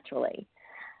naturally.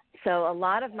 So a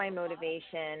lot of my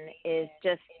motivation is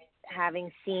just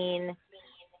having seen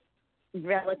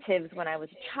relatives when I was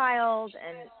a child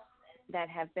and that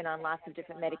have been on lots of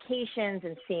different medications,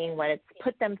 and seeing what it's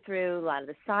put them through, a lot of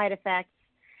the side effects,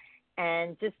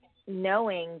 and just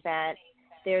knowing that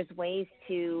there's ways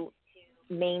to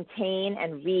maintain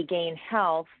and regain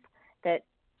health that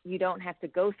you don't have to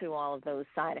go through all of those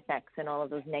side effects and all of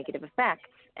those negative effects.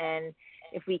 And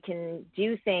if we can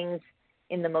do things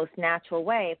in the most natural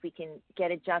way, if we can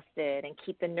get adjusted and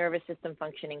keep the nervous system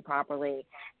functioning properly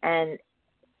and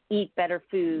eat better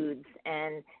foods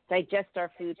and digest our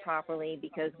food properly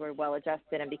because we're well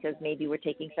adjusted and because maybe we're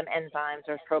taking some enzymes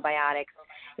or probiotics,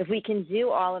 if we can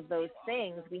do all of those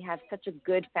things, we have such a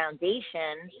good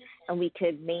foundation and we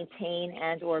could maintain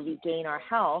and or regain our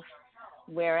health.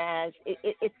 Whereas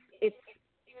it's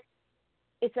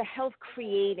a health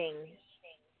creating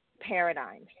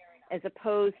paradigm, as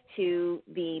opposed to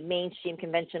the mainstream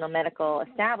conventional medical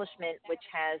establishment, which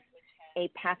has a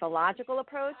pathological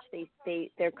approach.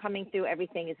 They're coming through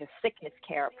everything as a sickness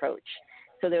care approach.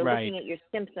 So they're looking at your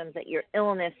symptoms, at your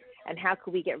illness, and how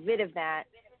could we get rid of that,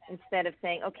 instead of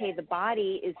saying, okay, the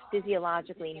body is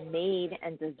physiologically made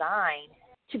and designed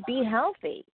to be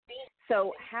healthy.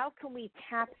 So how can we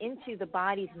tap into the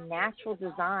body's natural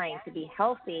design to be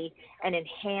healthy and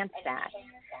enhance that?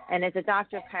 And as a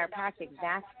doctor of chiropractic,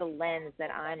 that's the lens that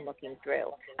I'm looking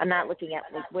through. I'm not looking at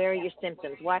like where are your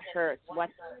symptoms, what hurts,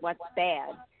 what's bad,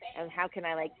 and how can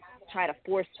I like try to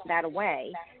force that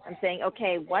away. I'm saying,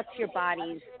 okay, what's your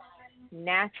body's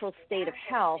natural state of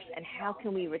health, and how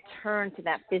can we return to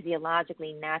that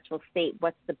physiologically natural state?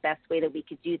 What's the best way that we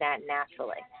could do that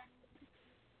naturally?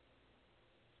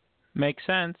 Makes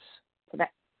sense. So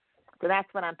that's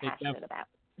what I'm passionate about.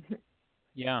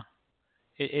 Yeah,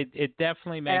 it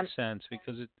definitely makes sense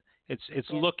because it's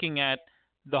looking at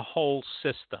the whole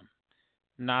system,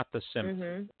 not the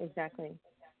symptom. Exactly.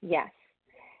 Yes.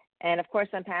 And of course,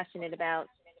 I'm passionate about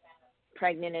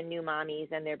pregnant and new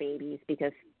mommies and their babies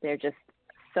because they're just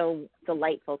so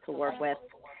delightful to work with.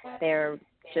 They're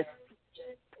just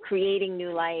creating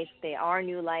new life. They are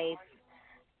new life.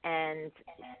 And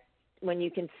when you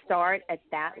can start at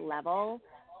that level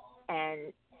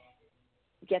and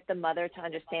get the mother to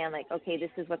understand, like, okay,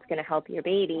 this is what's going to help your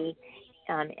baby,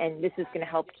 and this is going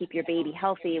to help keep your baby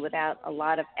healthy without a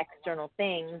lot of external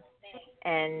things.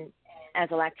 And as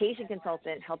a lactation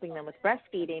consultant, helping them with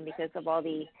breastfeeding because of all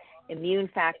the immune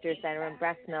factors that are in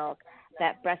breast milk,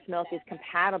 that breast milk is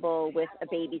compatible with a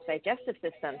baby's digestive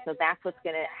system. So that's what's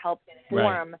going to help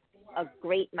form a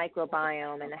great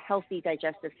microbiome and a healthy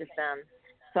digestive system.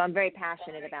 So I'm very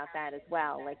passionate about that as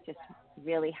well, like just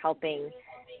really helping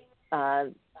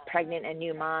pregnant and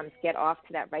new moms get off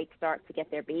to that right start to get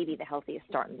their baby the healthiest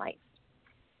start in life.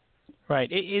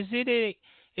 Right. Is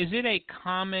it a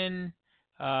common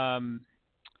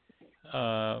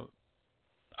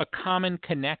a common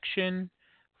connection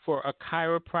for a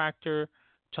chiropractor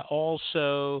to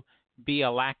also be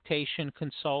a lactation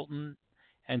consultant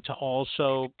and to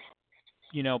also,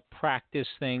 practice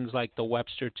things like the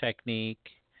Webster technique?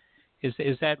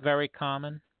 Is that very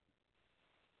common?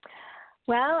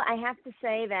 Well, I have to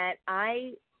say that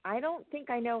I don't think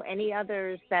I know any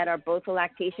others that are both a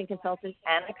lactation consultant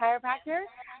and a chiropractor.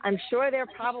 I'm sure there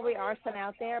probably are some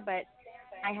out there, but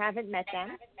I haven't met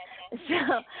them.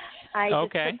 So I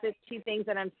just took the two things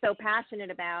that I'm so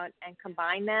passionate about and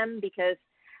combine them because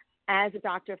as a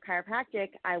doctor of chiropractic,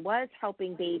 I was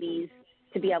helping babies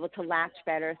to be able to latch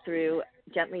better through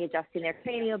gently adjusting their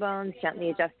cranial bones,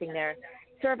 gently adjusting their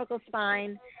cervical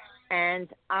spine. And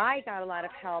I got a lot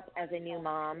of help as a new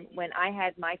mom. When I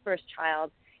had my first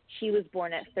child, she was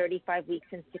born at 35 weeks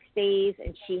and 6 days,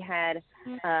 and she had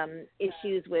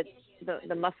issues with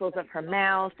the muscles of her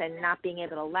mouth and not being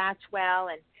able to latch well,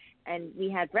 and we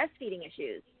had breastfeeding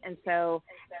issues. And so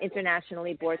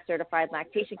internationally board certified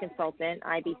lactation consultant,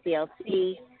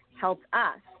 IBCLC, helped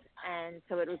us. And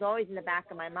so it was always in the back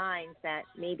of my mind that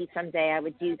maybe someday I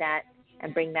would do that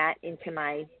and bring that into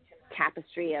my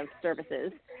tapestry of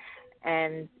services.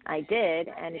 And I did,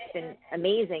 and it's been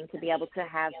amazing to be able to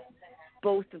have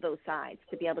both of those sides,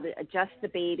 to be able to adjust the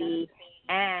baby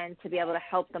and to be able to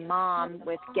help the mom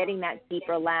with getting that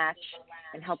deeper latch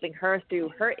and helping her through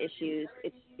her issues.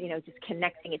 It's, just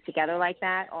connecting it together like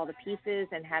that, all the pieces,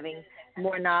 and having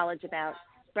more knowledge about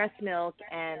breast milk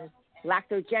and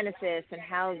lactogenesis and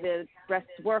how the breasts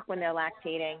work when they're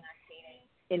lactating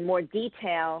in more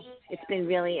detail. It's been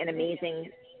really an amazing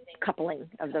coupling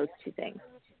of those two things.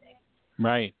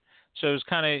 Right. So it's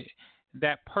kind of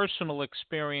that personal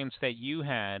experience that you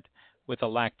had with a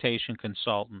lactation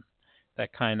consultant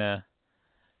that kind of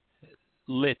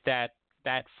lit that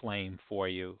flame for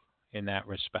you in that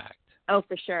respect. Oh,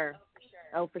 for sure.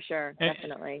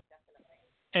 Definitely.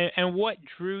 And what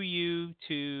drew you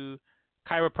to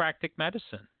chiropractic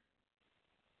medicine?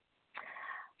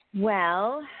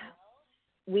 Well,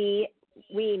 we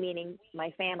meaning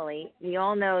my family, we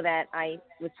all know that I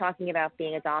was talking about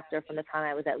being a doctor from the time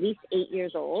I was at least 8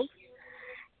 years old.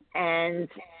 And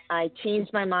I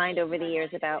changed my mind over the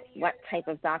years about what type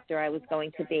of doctor I was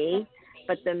going to be.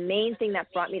 But the main thing that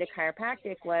brought me to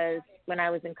chiropractic was when I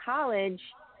was in college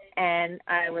and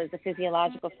I was a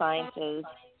physiological sciences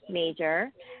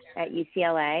major at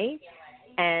UCLA.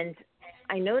 And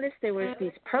I noticed there were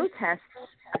these protests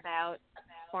about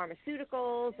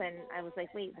pharmaceuticals, and I was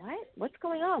like, wait, what? What's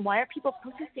going on? Why are people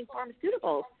protesting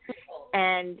pharmaceuticals?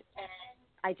 And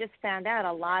I just found out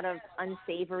a lot of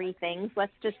unsavory things,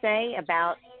 let's just say,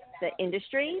 about the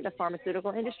industry, the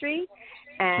pharmaceutical industry.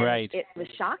 And It was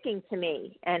shocking to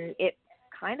me, and it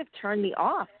kind of turned me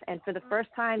off. And for the first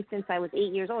time since I was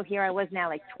 8 years old, here I was now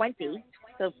like 20.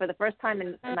 So for the first time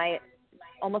in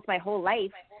almost my whole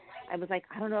life, I was like,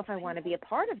 I don't know if I want to be a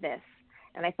part of this.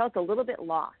 And I felt a little bit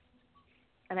lost.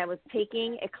 And I was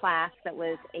taking a class that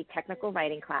was a technical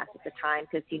writing class at the time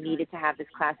because you needed to have this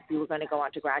class if you were going to go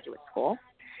on to graduate school.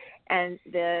 And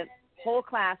the whole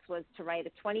class was to write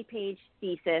a 20-page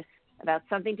thesis about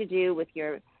something to do with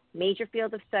your major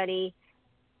field of study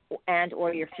and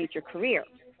or your future career.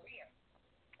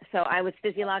 So I was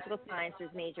physiological sciences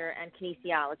major and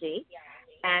kinesiology.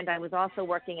 And I was also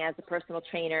working as a personal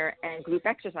trainer and group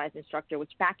exercise instructor,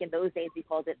 which back in those days we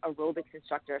called it aerobics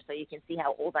instructor, so you can see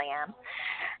how old I am.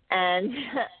 And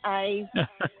I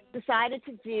decided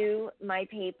to do my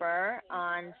paper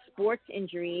on sports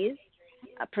injuries,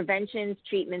 preventions,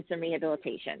 treatments, and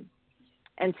rehabilitation.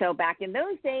 And so back in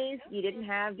those days, you didn't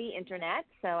have the internet,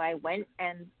 so I went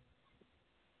and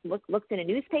looked in a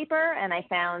newspaper, and I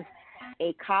found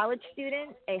a college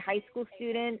student, a high school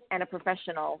student, and a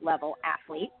professional level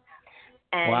athlete,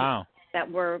 and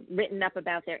that were written up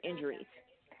about their injuries.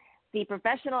 The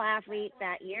professional athlete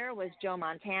that year was Joe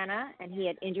Montana, and he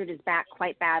had injured his back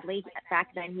quite badly.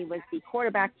 Back then, he was the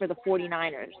quarterback for the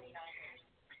 49ers,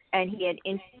 and he had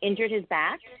injured his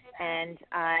back, and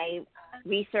I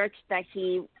researched that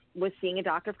he was seeing a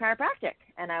doctor of chiropractic,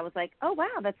 and I was like, oh,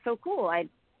 wow, that's so cool. I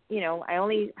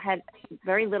only had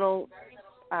very little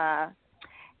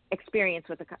experience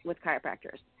with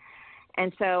chiropractors.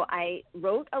 And so I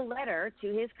wrote a letter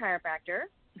to his chiropractor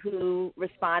who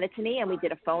responded to me, and we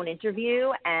did a phone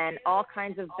interview, and all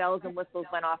kinds of bells and whistles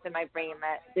went off in my brain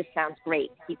that this sounds great.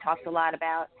 He talked a lot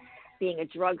about being a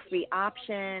drug-free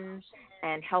option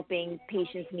and helping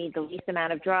patients need the least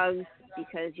amount of drugs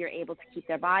because you're able to keep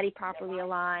their body properly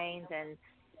aligned and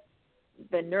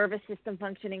the nervous system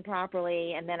functioning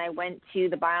properly. And then I went to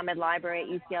the biomed library at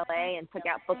UCLA and took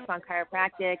out books on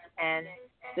chiropractic and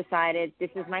decided this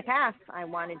is my path. I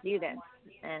want to do this.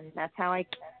 And that's how I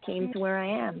came to where I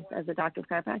am as a doctor of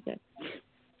chiropractic.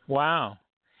 Wow.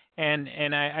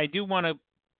 And I do want to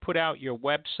put out your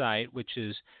website, which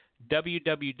is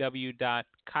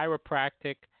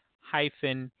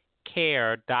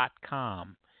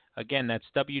www.chiropractic-care.com. Again, that's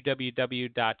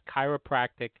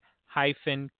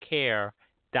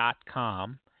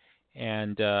www.chiropractic-care.com.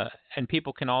 And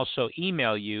people can also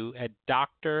email you at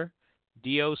Dr.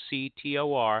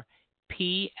 DOCTOR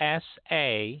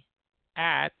PSA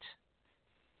at,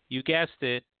 you guessed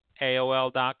it,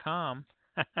 AOL.com.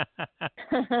 I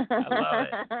love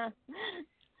it.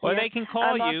 Or they can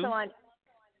call you.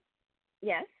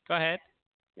 Yes. Go ahead.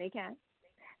 They can.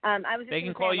 They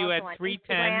can call you at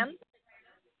 310.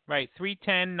 Right,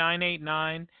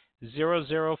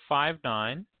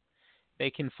 310-989-0059. They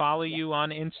can follow you on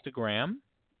Instagram.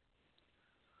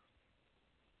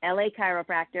 LA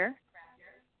Chiropractor.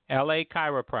 LA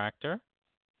Chiropractor.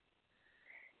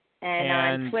 And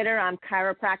on Twitter, I'm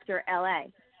Chiropractor LA.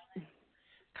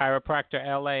 Chiropractor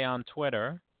LA on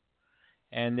Twitter.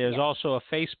 And there's also a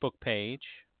Facebook page.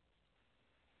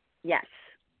 Yes.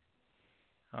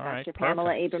 All right, Dr.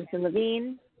 Pamela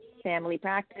Abramson-Levine, Family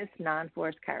Practice,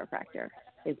 Non-Force Chiropractor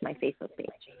is my Facebook page.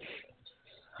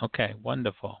 Okay,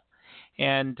 wonderful.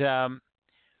 And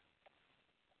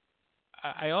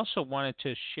I also wanted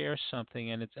to share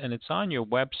something, and it's on your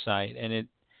website, and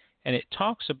it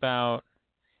talks about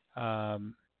a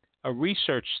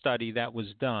research study that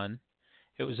was done.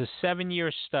 It was a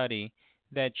 7-year study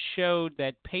that showed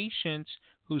that patients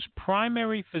whose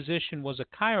primary physician was a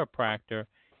chiropractor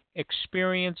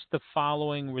experienced the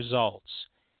following results: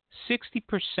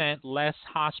 60% less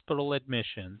hospital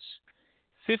admissions,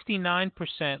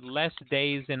 59% less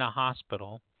days in a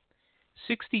hospital,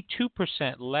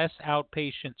 62% less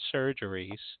outpatient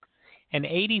surgeries, and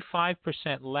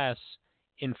 85% less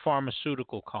in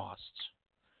pharmaceutical costs.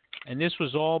 And this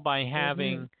was all by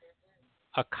having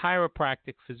a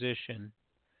chiropractic physician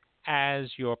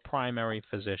as your primary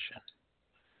physician.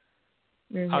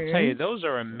 I'll tell you, those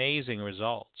are amazing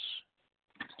results.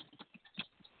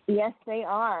 Yes, they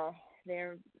are.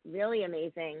 They're really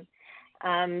amazing.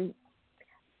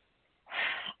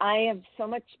 I have so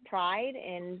much pride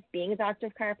in being a doctor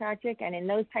of chiropractic and in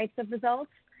those types of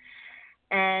results.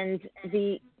 And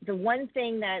the one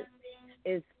thing that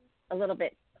is a little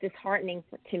bit disheartening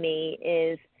to me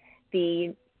is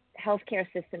the healthcare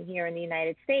system here in the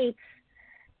United States.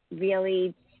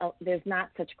 Really, there's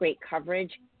not such great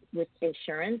coverage with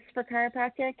insurance for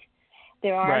chiropractic.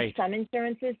 There are some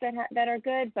insurances that are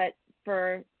good, but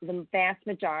for the vast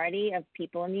majority of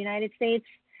people in the United States,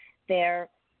 their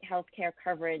healthcare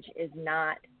coverage is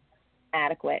not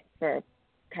adequate for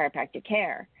chiropractic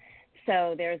care.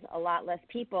 So there's a lot less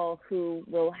people who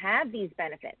will have these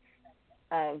benefits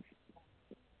of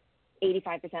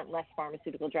 85% less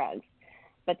pharmaceutical drugs.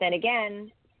 But then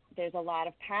again, there's a lot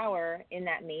of power in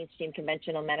that mainstream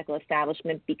conventional medical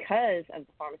establishment because of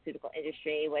the pharmaceutical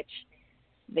industry, which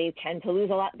they tend to lose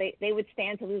a lot. They would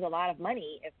stand to lose a lot of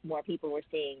money if more people were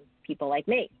seeing people like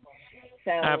me.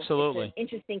 So absolutely, it's an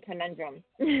interesting conundrum.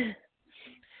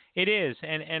 It is,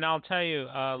 and I'll tell you,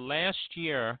 last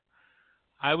year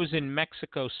I was in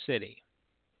Mexico City,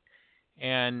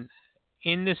 and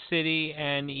in the city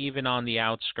and even on the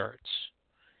outskirts.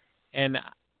 And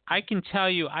I can tell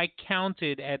you, I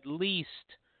counted at least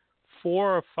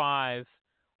 4 or 5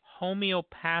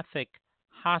 homeopathic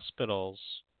hospitals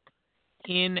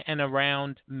in and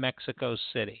around Mexico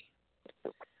City.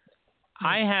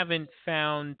 I haven't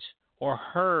found or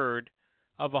heard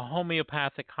of a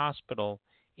homeopathic hospital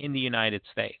in the United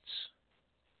States.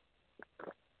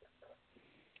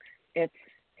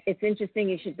 It's interesting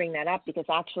you should bring that up, because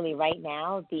actually right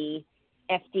now the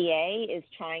FDA is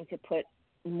trying to put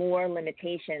more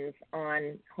limitations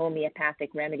on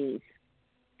homeopathic remedies.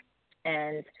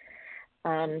 And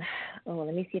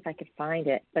let me see if I could find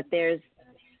it. But there's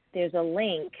a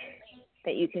link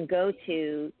that you can go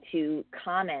to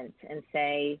comment and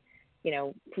say,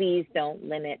 please don't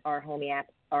limit our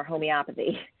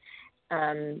homeopathy.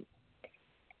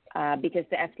 Because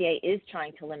the FDA is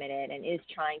trying to limit it and is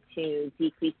trying to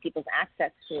decrease people's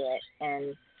access to it.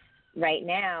 And right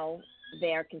now,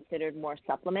 they are considered more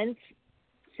supplements.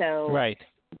 So right.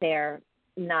 They're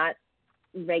not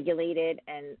regulated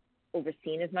and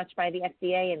overseen as much by the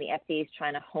FDA, and the FDA is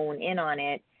trying to hone in on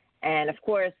it. And, of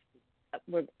course,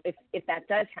 if that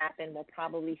does happen, we'll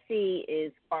probably see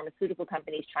is pharmaceutical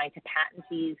companies trying to patent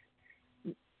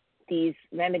these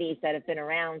remedies that have been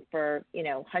around for,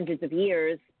 hundreds of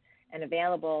years and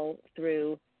available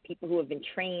through people who have been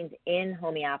trained in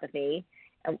homeopathy,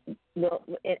 and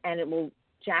it will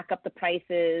jack up the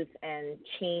prices and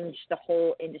change the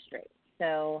whole industry.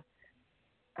 So,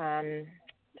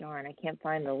 darn, I can't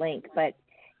find the link, but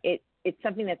it's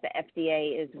something that the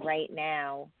FDA is right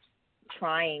now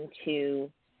trying to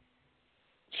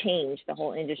change the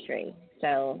whole industry.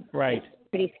 So right. It's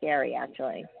pretty scary,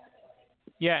 actually.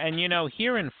 Yeah, and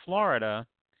here in Florida,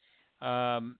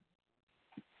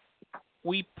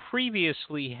 we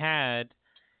previously had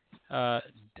a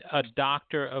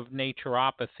doctor of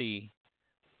naturopathy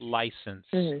license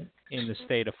in the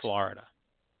state of Florida.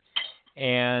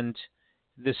 And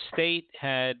the state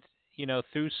had,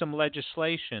 through some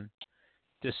legislation,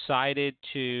 decided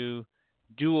to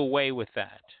do away with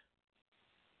that.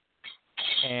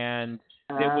 And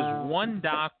there was one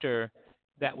doctor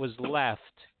that was left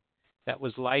that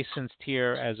was licensed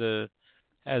here as a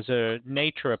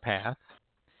naturopath,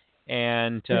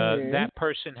 and that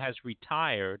person has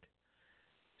retired.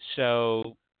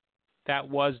 So that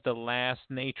was the last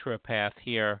naturopath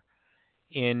here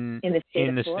in the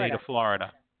state of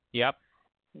Florida. Yep.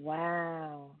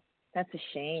 Wow, that's a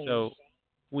shame. So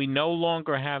we no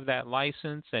longer have that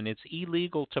license, and it's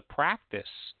illegal to practice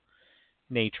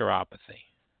naturopathy.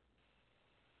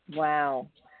 Wow.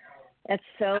 That's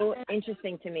so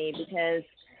interesting to me, because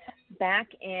back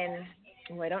in,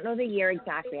 I don't know the year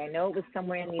exactly. I know it was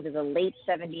somewhere in either the late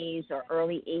 70s or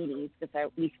early 80s,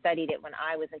 because we studied it when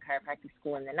I was in chiropractic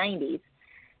school in the 90s.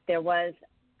 There was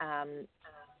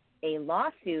a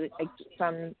lawsuit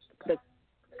from the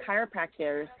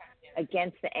chiropractors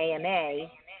against the AMA,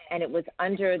 and it was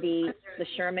under the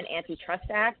Sherman Antitrust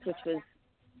Act, which was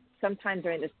sometime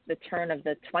during the turn of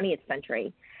the 20th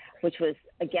century, which was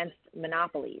against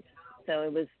monopolies. So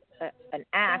it was an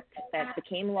act that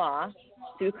became law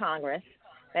through Congress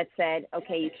that said,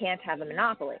 okay, you can't have a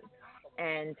monopoly.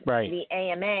 And the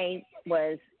AMA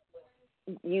was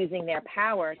using their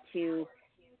power to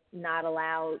not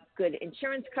allow good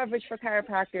insurance coverage for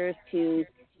chiropractors, to,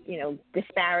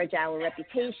 disparage our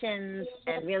reputations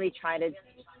and really try to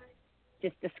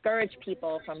just discourage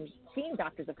people from seeing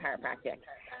doctors of chiropractic.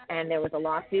 And there was a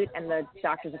lawsuit, and the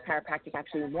doctors of chiropractic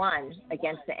actually won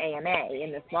against the AMA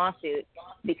in this lawsuit,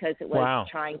 because it was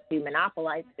trying to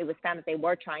monopolize. It was found that they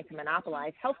were trying to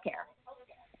monopolize healthcare.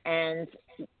 And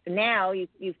now you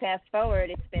fast forward,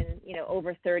 it's been,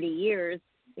 over 30 years,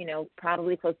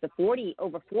 probably close to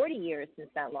over 40 years since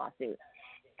that lawsuit.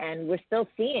 And we're still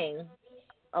seeing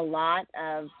a lot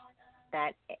of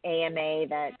that AMA,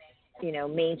 that,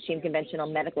 mainstream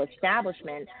conventional medical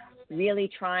establishment, really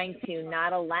trying to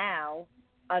not allow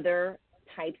other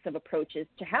types of approaches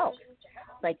to health.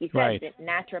 Like you said, that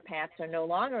naturopaths are no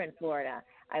longer in Florida.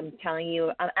 I'm telling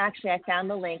you, actually, I found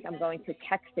the link. I'm going to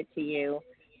text it to you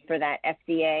for that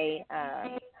FDA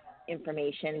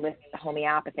information with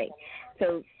homeopathy.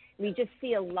 So we just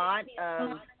see a lot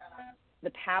of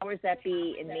the powers that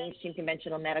be in mainstream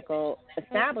conventional medical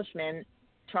establishment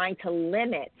trying to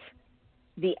limit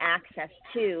the access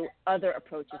to other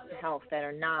approaches to health that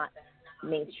are not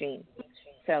mainstream.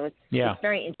 So it's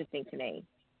very interesting to me.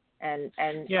 And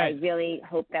I really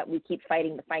hope that we keep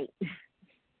fighting the fight.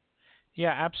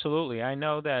 Yeah, absolutely. I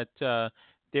know that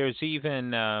there's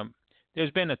even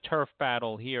there's been a turf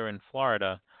battle here in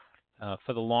Florida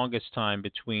for the longest time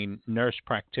between nurse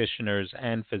practitioners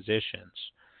and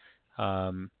physicians,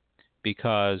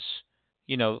 because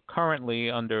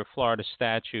currently under Florida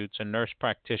statutes, a nurse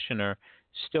practitioner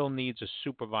still needs a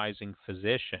supervising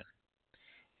physician,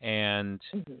 and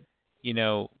you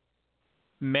know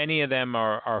many of them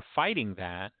are fighting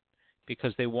that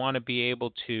because they want to be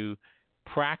able to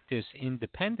practice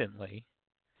independently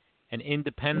and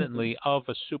independently of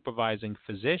a supervising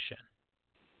physician.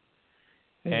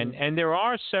 And there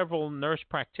are several nurse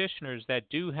practitioners that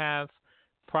do have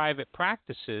private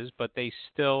practices, but they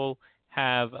still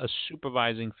have a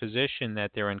supervising physician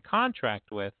that they're in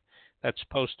contract with that's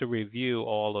supposed to review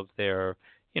all of their,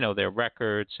 their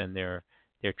records and their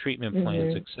treatment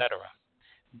plans, etc.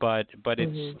 But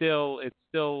it's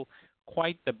still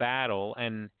quite the battle,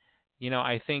 and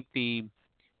I think the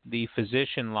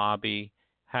physician lobby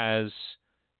has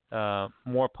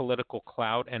more political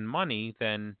clout and money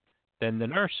than the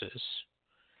nurses,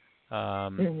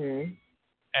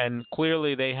 and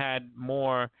clearly they had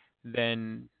more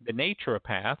than the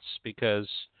naturopaths because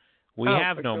we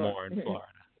have no more in Florida.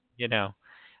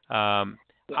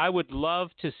 I would love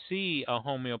to see a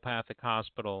homeopathic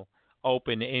hospital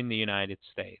open in the United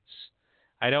States.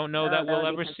 I don't know that we'll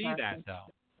ever see that,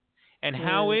 though. And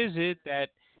how is it that,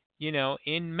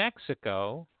 in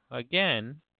Mexico,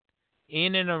 again,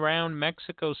 in and around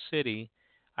Mexico City,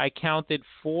 I counted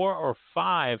 4 or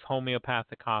 5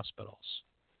 homeopathic hospitals.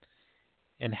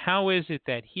 And how is it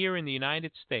that here in the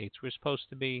United States, we're supposed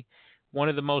to be one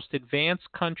of the most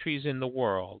advanced countries in the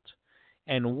world,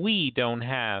 and we don't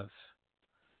have,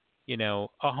 a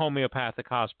homeopathic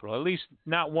hospital, at least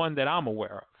not one that I'm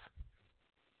aware of?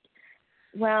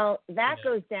 Well, that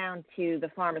goes down to the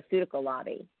pharmaceutical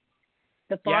lobby.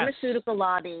 The pharmaceutical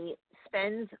lobby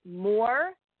spends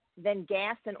more than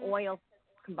gas and oil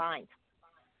combined.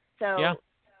 So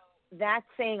that's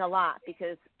saying a lot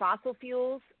because fossil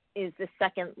fuels is the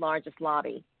second largest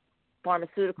lobby.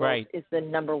 Pharmaceuticals is the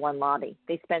number one lobby.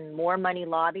 They spend more money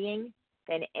lobbying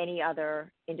than any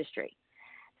other industry.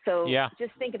 So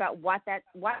just think about what that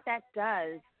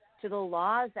does to the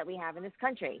laws that we have in this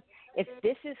country. If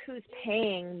this is who's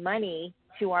paying money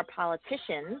to our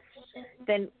politicians,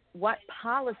 then what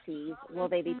policies will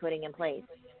they be putting in place?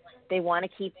 They want to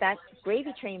keep that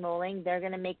gravy train rolling. They're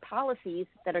going to make policies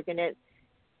that are going to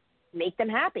make them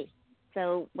happy.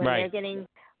 So when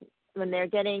they're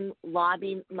getting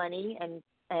lobby money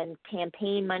and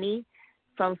campaign money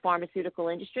from pharmaceutical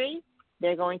industry,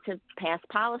 they're going to pass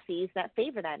policies that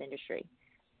favor that industry.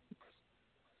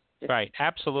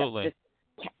 Absolutely.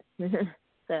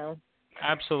 So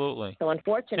absolutely. So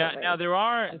unfortunately, now there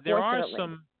are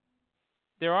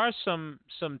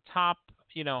some top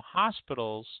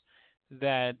hospitals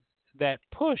that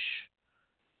push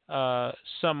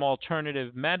some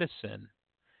alternative medicine,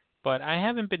 but I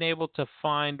haven't been able to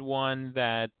find one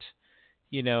that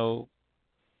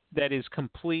that is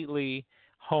completely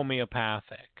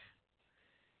homeopathic.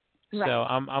 So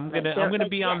I'm gonna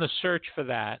be on the search for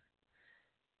that,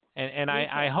 and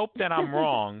I hope that I'm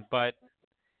wrong, but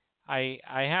I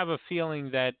have a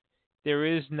feeling that there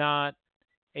is not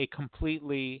a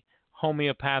completely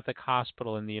homeopathic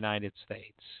hospital in the United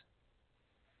States.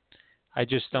 I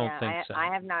just don't think so.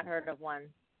 I have not heard of one.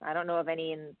 I don't know of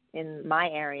any in my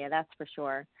area, that's for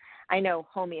sure. I know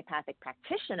homeopathic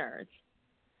practitioners,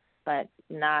 but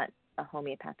not a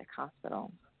homeopathic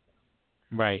hospital.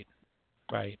 Right.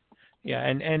 Yeah,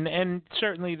 and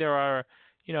certainly there are,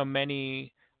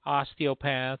 many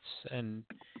osteopaths, and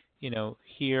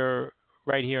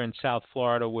right here in South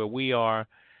Florida where we are,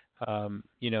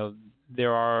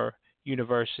 there are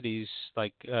universities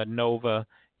like Nova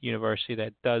University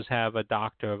that does have a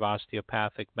Doctor of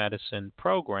Osteopathic Medicine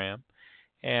program,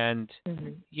 and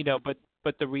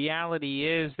but the reality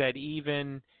is that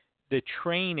even the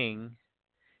training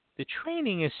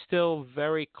is still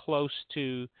very close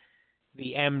to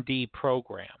the MD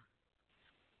program.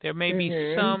 There may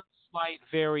be some slight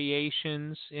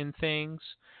variations in things,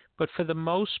 but for the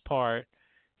most part,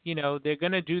 they're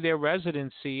going to do their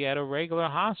residency at a regular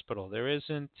hospital. There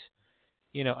isn't,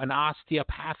 an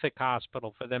osteopathic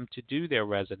hospital for them to do their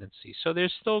residency. So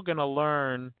they're still going to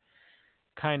learn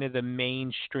kind of the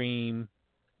mainstream,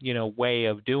 way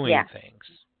of doing things.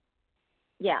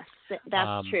 Yes,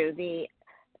 that's true.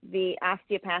 The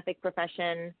osteopathic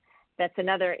profession, that's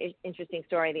another interesting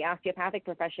story. The osteopathic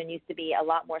profession used to be a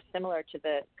lot more similar to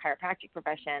the chiropractic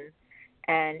profession.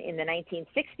 And in the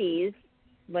 1960s,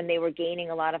 when they were gaining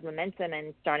a lot of momentum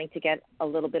and starting to get a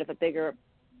little bit of a bigger,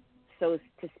 so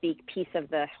to speak, piece of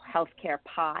the healthcare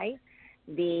pie,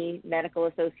 the medical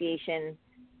association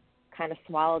kind of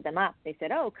swallowed them up. They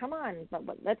said, "Oh, come on,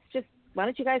 why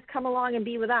don't you guys come along and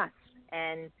be with us?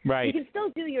 And you can still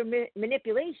do your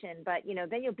manipulation, but,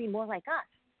 then you'll be more like us."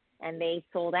 And they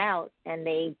sold out, and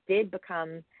they did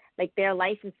become, like, their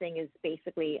licensing is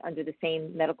basically under the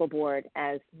same medical board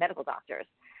as medical doctors.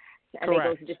 And Correct. they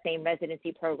go through the same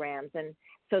residency programs. And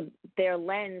so their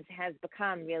lens has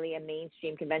become really a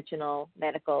mainstream conventional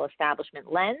medical establishment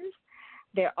lens.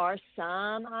 There are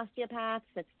some osteopaths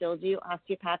that still do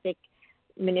osteopathic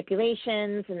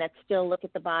manipulations and that still look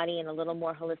at the body in a little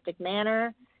more holistic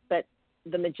manner, but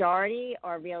the majority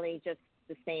are really just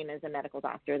the same as a medical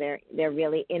doctor. They're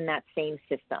really in that same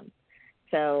system.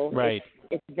 So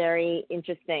it's very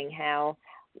interesting how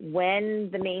when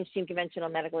the mainstream conventional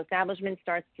medical establishment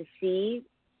starts to see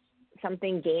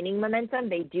something gaining momentum,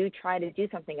 they do try to do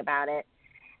something about it.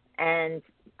 And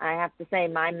I have to say,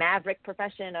 my maverick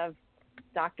profession of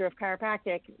doctor of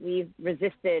chiropractic, we've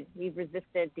resisted the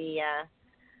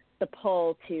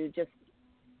pull to just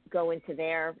go into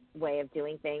their way of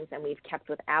doing things, and we've kept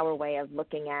with our way of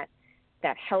looking at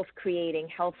that health-creating,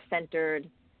 health-centered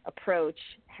approach,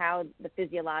 how the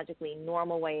physiologically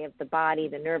normal way of the body,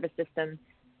 the nervous system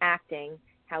acting,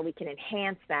 how we can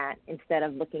enhance that instead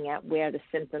of looking at where the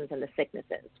symptoms and the sickness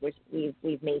is.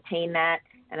 We've maintained that,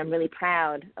 and I'm really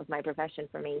proud of my profession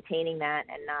for maintaining that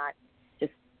and not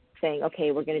just saying,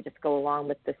 okay, we're going to just go along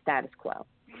with the status quo.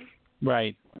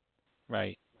 Right.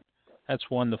 That's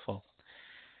wonderful.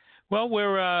 Well,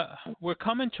 we're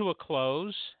coming to a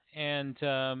close, and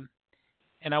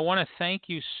I want to thank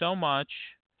you so much,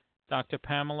 Dr.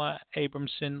 Pamela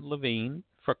Abramson-Levine,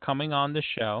 for coming on the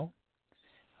show.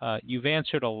 You've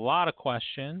answered a lot of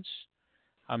questions.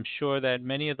 I'm sure that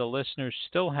many of the listeners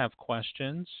still have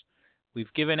questions.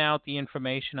 We've given out the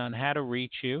information on how to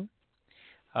reach you.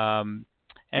 And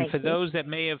for those that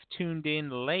may have tuned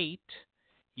in late,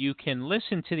 you can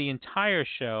listen to the entire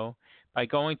show by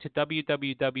going to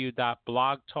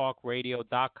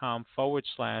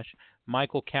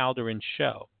www.blogtalkradio.com/Michael Calderin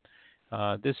Show.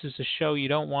 This is a show you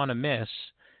don't want to miss.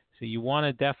 So you want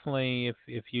to definitely,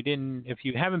 if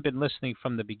you haven't been listening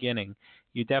from the beginning,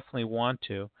 you definitely want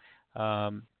to,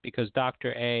 because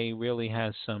Dr. A really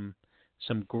has some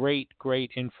great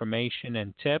information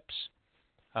and tips.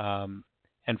 And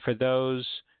for those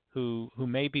who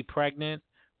may be pregnant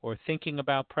or thinking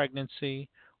about pregnancy,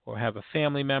 or have a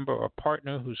family member or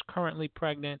partner who's currently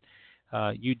pregnant,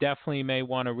 you definitely may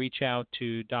want to reach out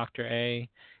to Dr. A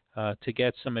to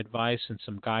get some advice and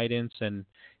some guidance,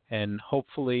 and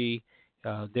hopefully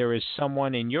there is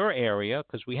someone in your area,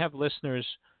 because we have listeners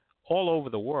all over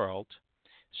the world,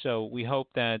 so we hope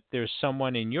that there's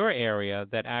someone in your area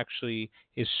that actually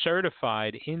is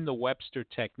certified in the Webster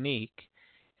technique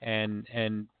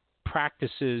and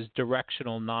practices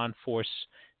directional non-force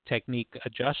technique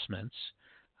adjustments,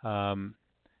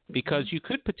 because you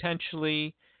could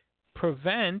potentially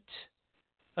prevent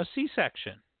a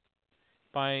C-section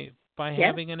by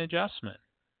having an adjustment.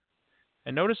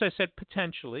 And notice I said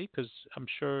potentially, because I'm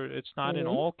sure it's not in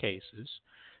all cases.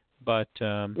 But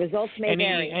results may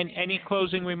vary. Any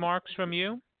closing remarks from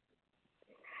you?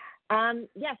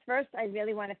 Yes. First, I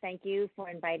really want to thank you for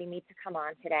inviting me to come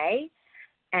on today.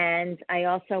 And I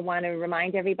also want to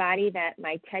remind everybody that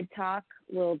my TED Talk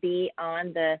will be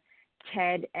on the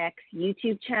TEDx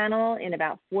YouTube channel in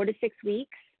about 4 to 6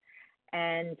 weeks.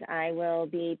 And I will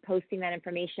be posting that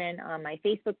information on my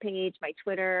Facebook page, my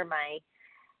Twitter, my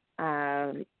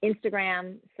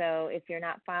Instagram. So if you're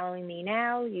not following me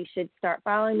now, you should start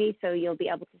following me, so you'll be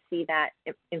able to see that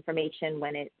information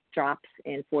when it drops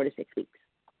in 4 to 6 weeks.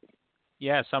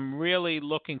 Yes, I'm really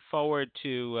looking forward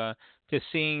to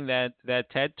seeing that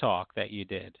TED Talk that you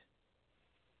did.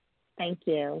 Thank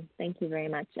you very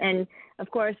much. And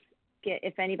of course,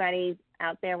 if anybody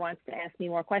out there wants to ask me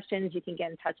more questions, you can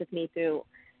get in touch with me through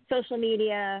social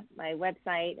media, my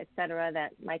website, etc.,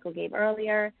 that Michael gave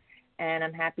earlier. And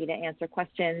I'm happy to answer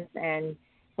questions and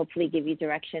hopefully give you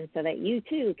direction so that you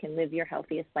too can live your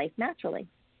healthiest life naturally.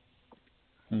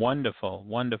 Wonderful.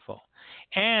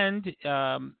 And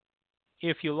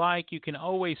if you like, you can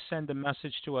always send a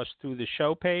message to us through the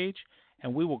show page,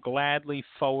 and we will gladly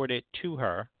forward it to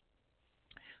her.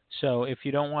 So if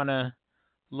you don't want to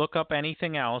look up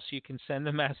anything else, you can send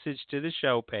a message to the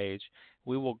show page.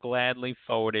 We will gladly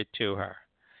forward it to her.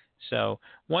 So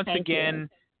once again,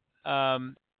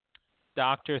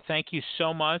 Doctor, thank you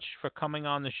so much for coming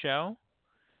on the show.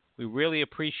 We really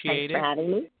appreciate it. Thanks for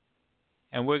having me.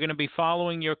 And we're going to be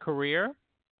following your career.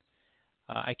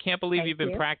 I can't believe you've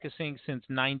been practicing since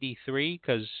 '93,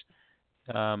 because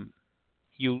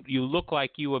you look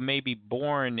like you were maybe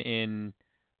born in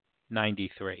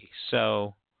 '93.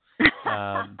 So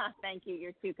Thank you.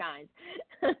 You're too kind.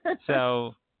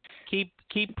 So keep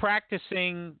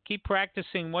practicing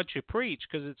what you preach,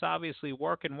 because it's obviously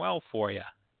working well for you.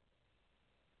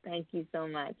 Thank you so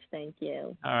much. Thank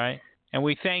you. All right. And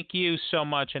we thank you so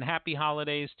much, and happy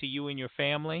holidays to you and your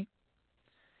family.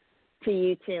 To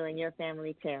you too, and your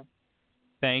family too.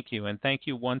 Thank you, and thank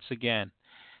you once again.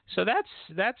 So that's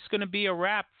going to be a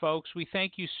wrap, folks. We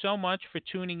thank you so much for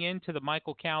tuning in to the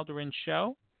Michael Calderin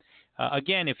Show.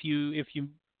 Again, if you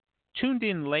tuned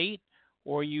in late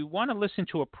or you want to listen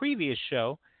to a previous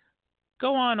show,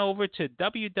 go on over to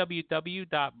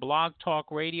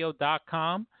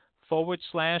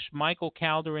www.blogtalkradio.com/Michael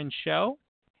Calderin Show,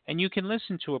 and you can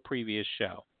listen to a previous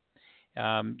show.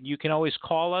 You can always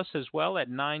call us as well at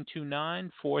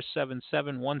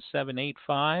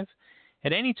 929-477-1785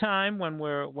 at any time when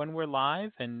we're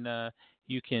live, and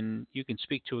you can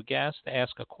speak to a guest,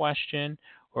 ask a question,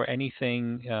 or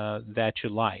anything that you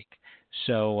like.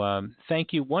 So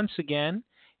thank you once again,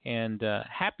 and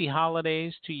happy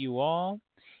holidays to you all,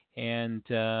 and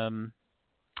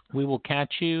we will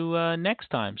catch you next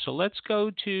time. So let's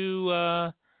go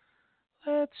to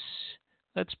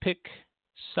let's pick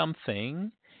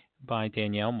something by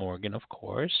Danielle Morgan, of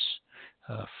course,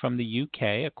 from the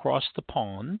UK, across the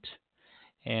pond,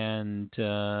 and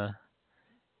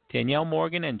Danielle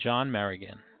Morgan and John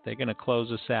Merrigan. They're going to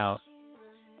close us out.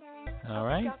 All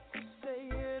right.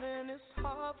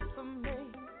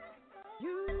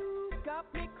 You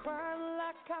got me crying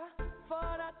like I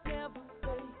thought I'd never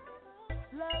say.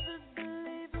 Love is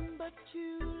believing, but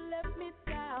you let me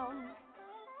down.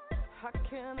 How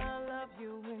can I love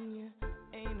you when you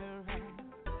ain't around?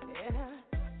 Yeah,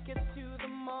 get to the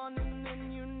morning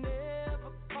and you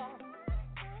never call.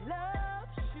 Love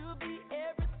should be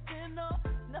everything or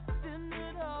nothing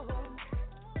at all.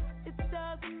 It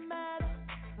doesn't matter,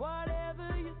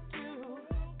 whatever you do.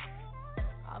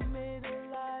 I made a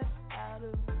life out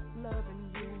of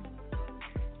loving you,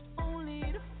 only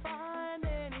to find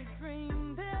any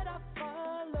dream that I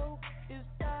follow is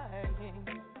dying.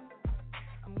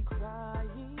 I'm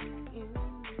crying in the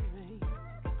rain.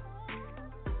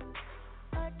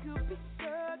 I could be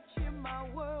searching my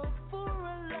world for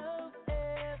a love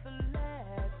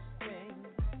everlasting,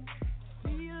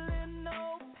 feeling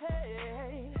no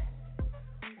pain.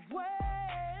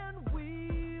 When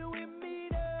will we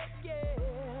meet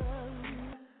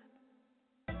again?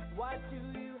 Why do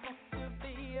you have to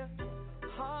be a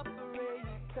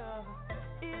heartbreaker?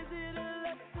 Is it a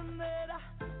lesson that I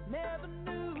never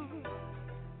knew?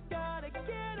 Gotta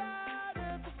get out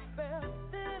of the spell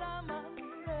that I'm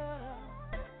under.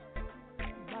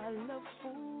 My love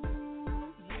for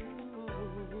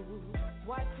you.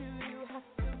 Why do you have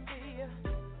to be a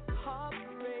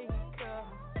heartbreaker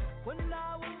when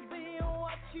I was being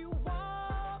what you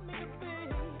want me to be?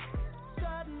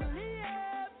 Suddenly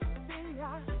everything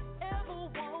I ever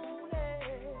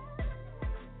wanted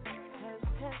has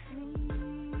passed me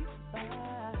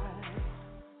by.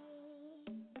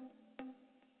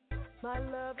 My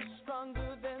love is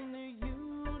stronger than the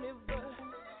universe.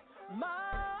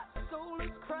 My soul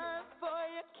is crying.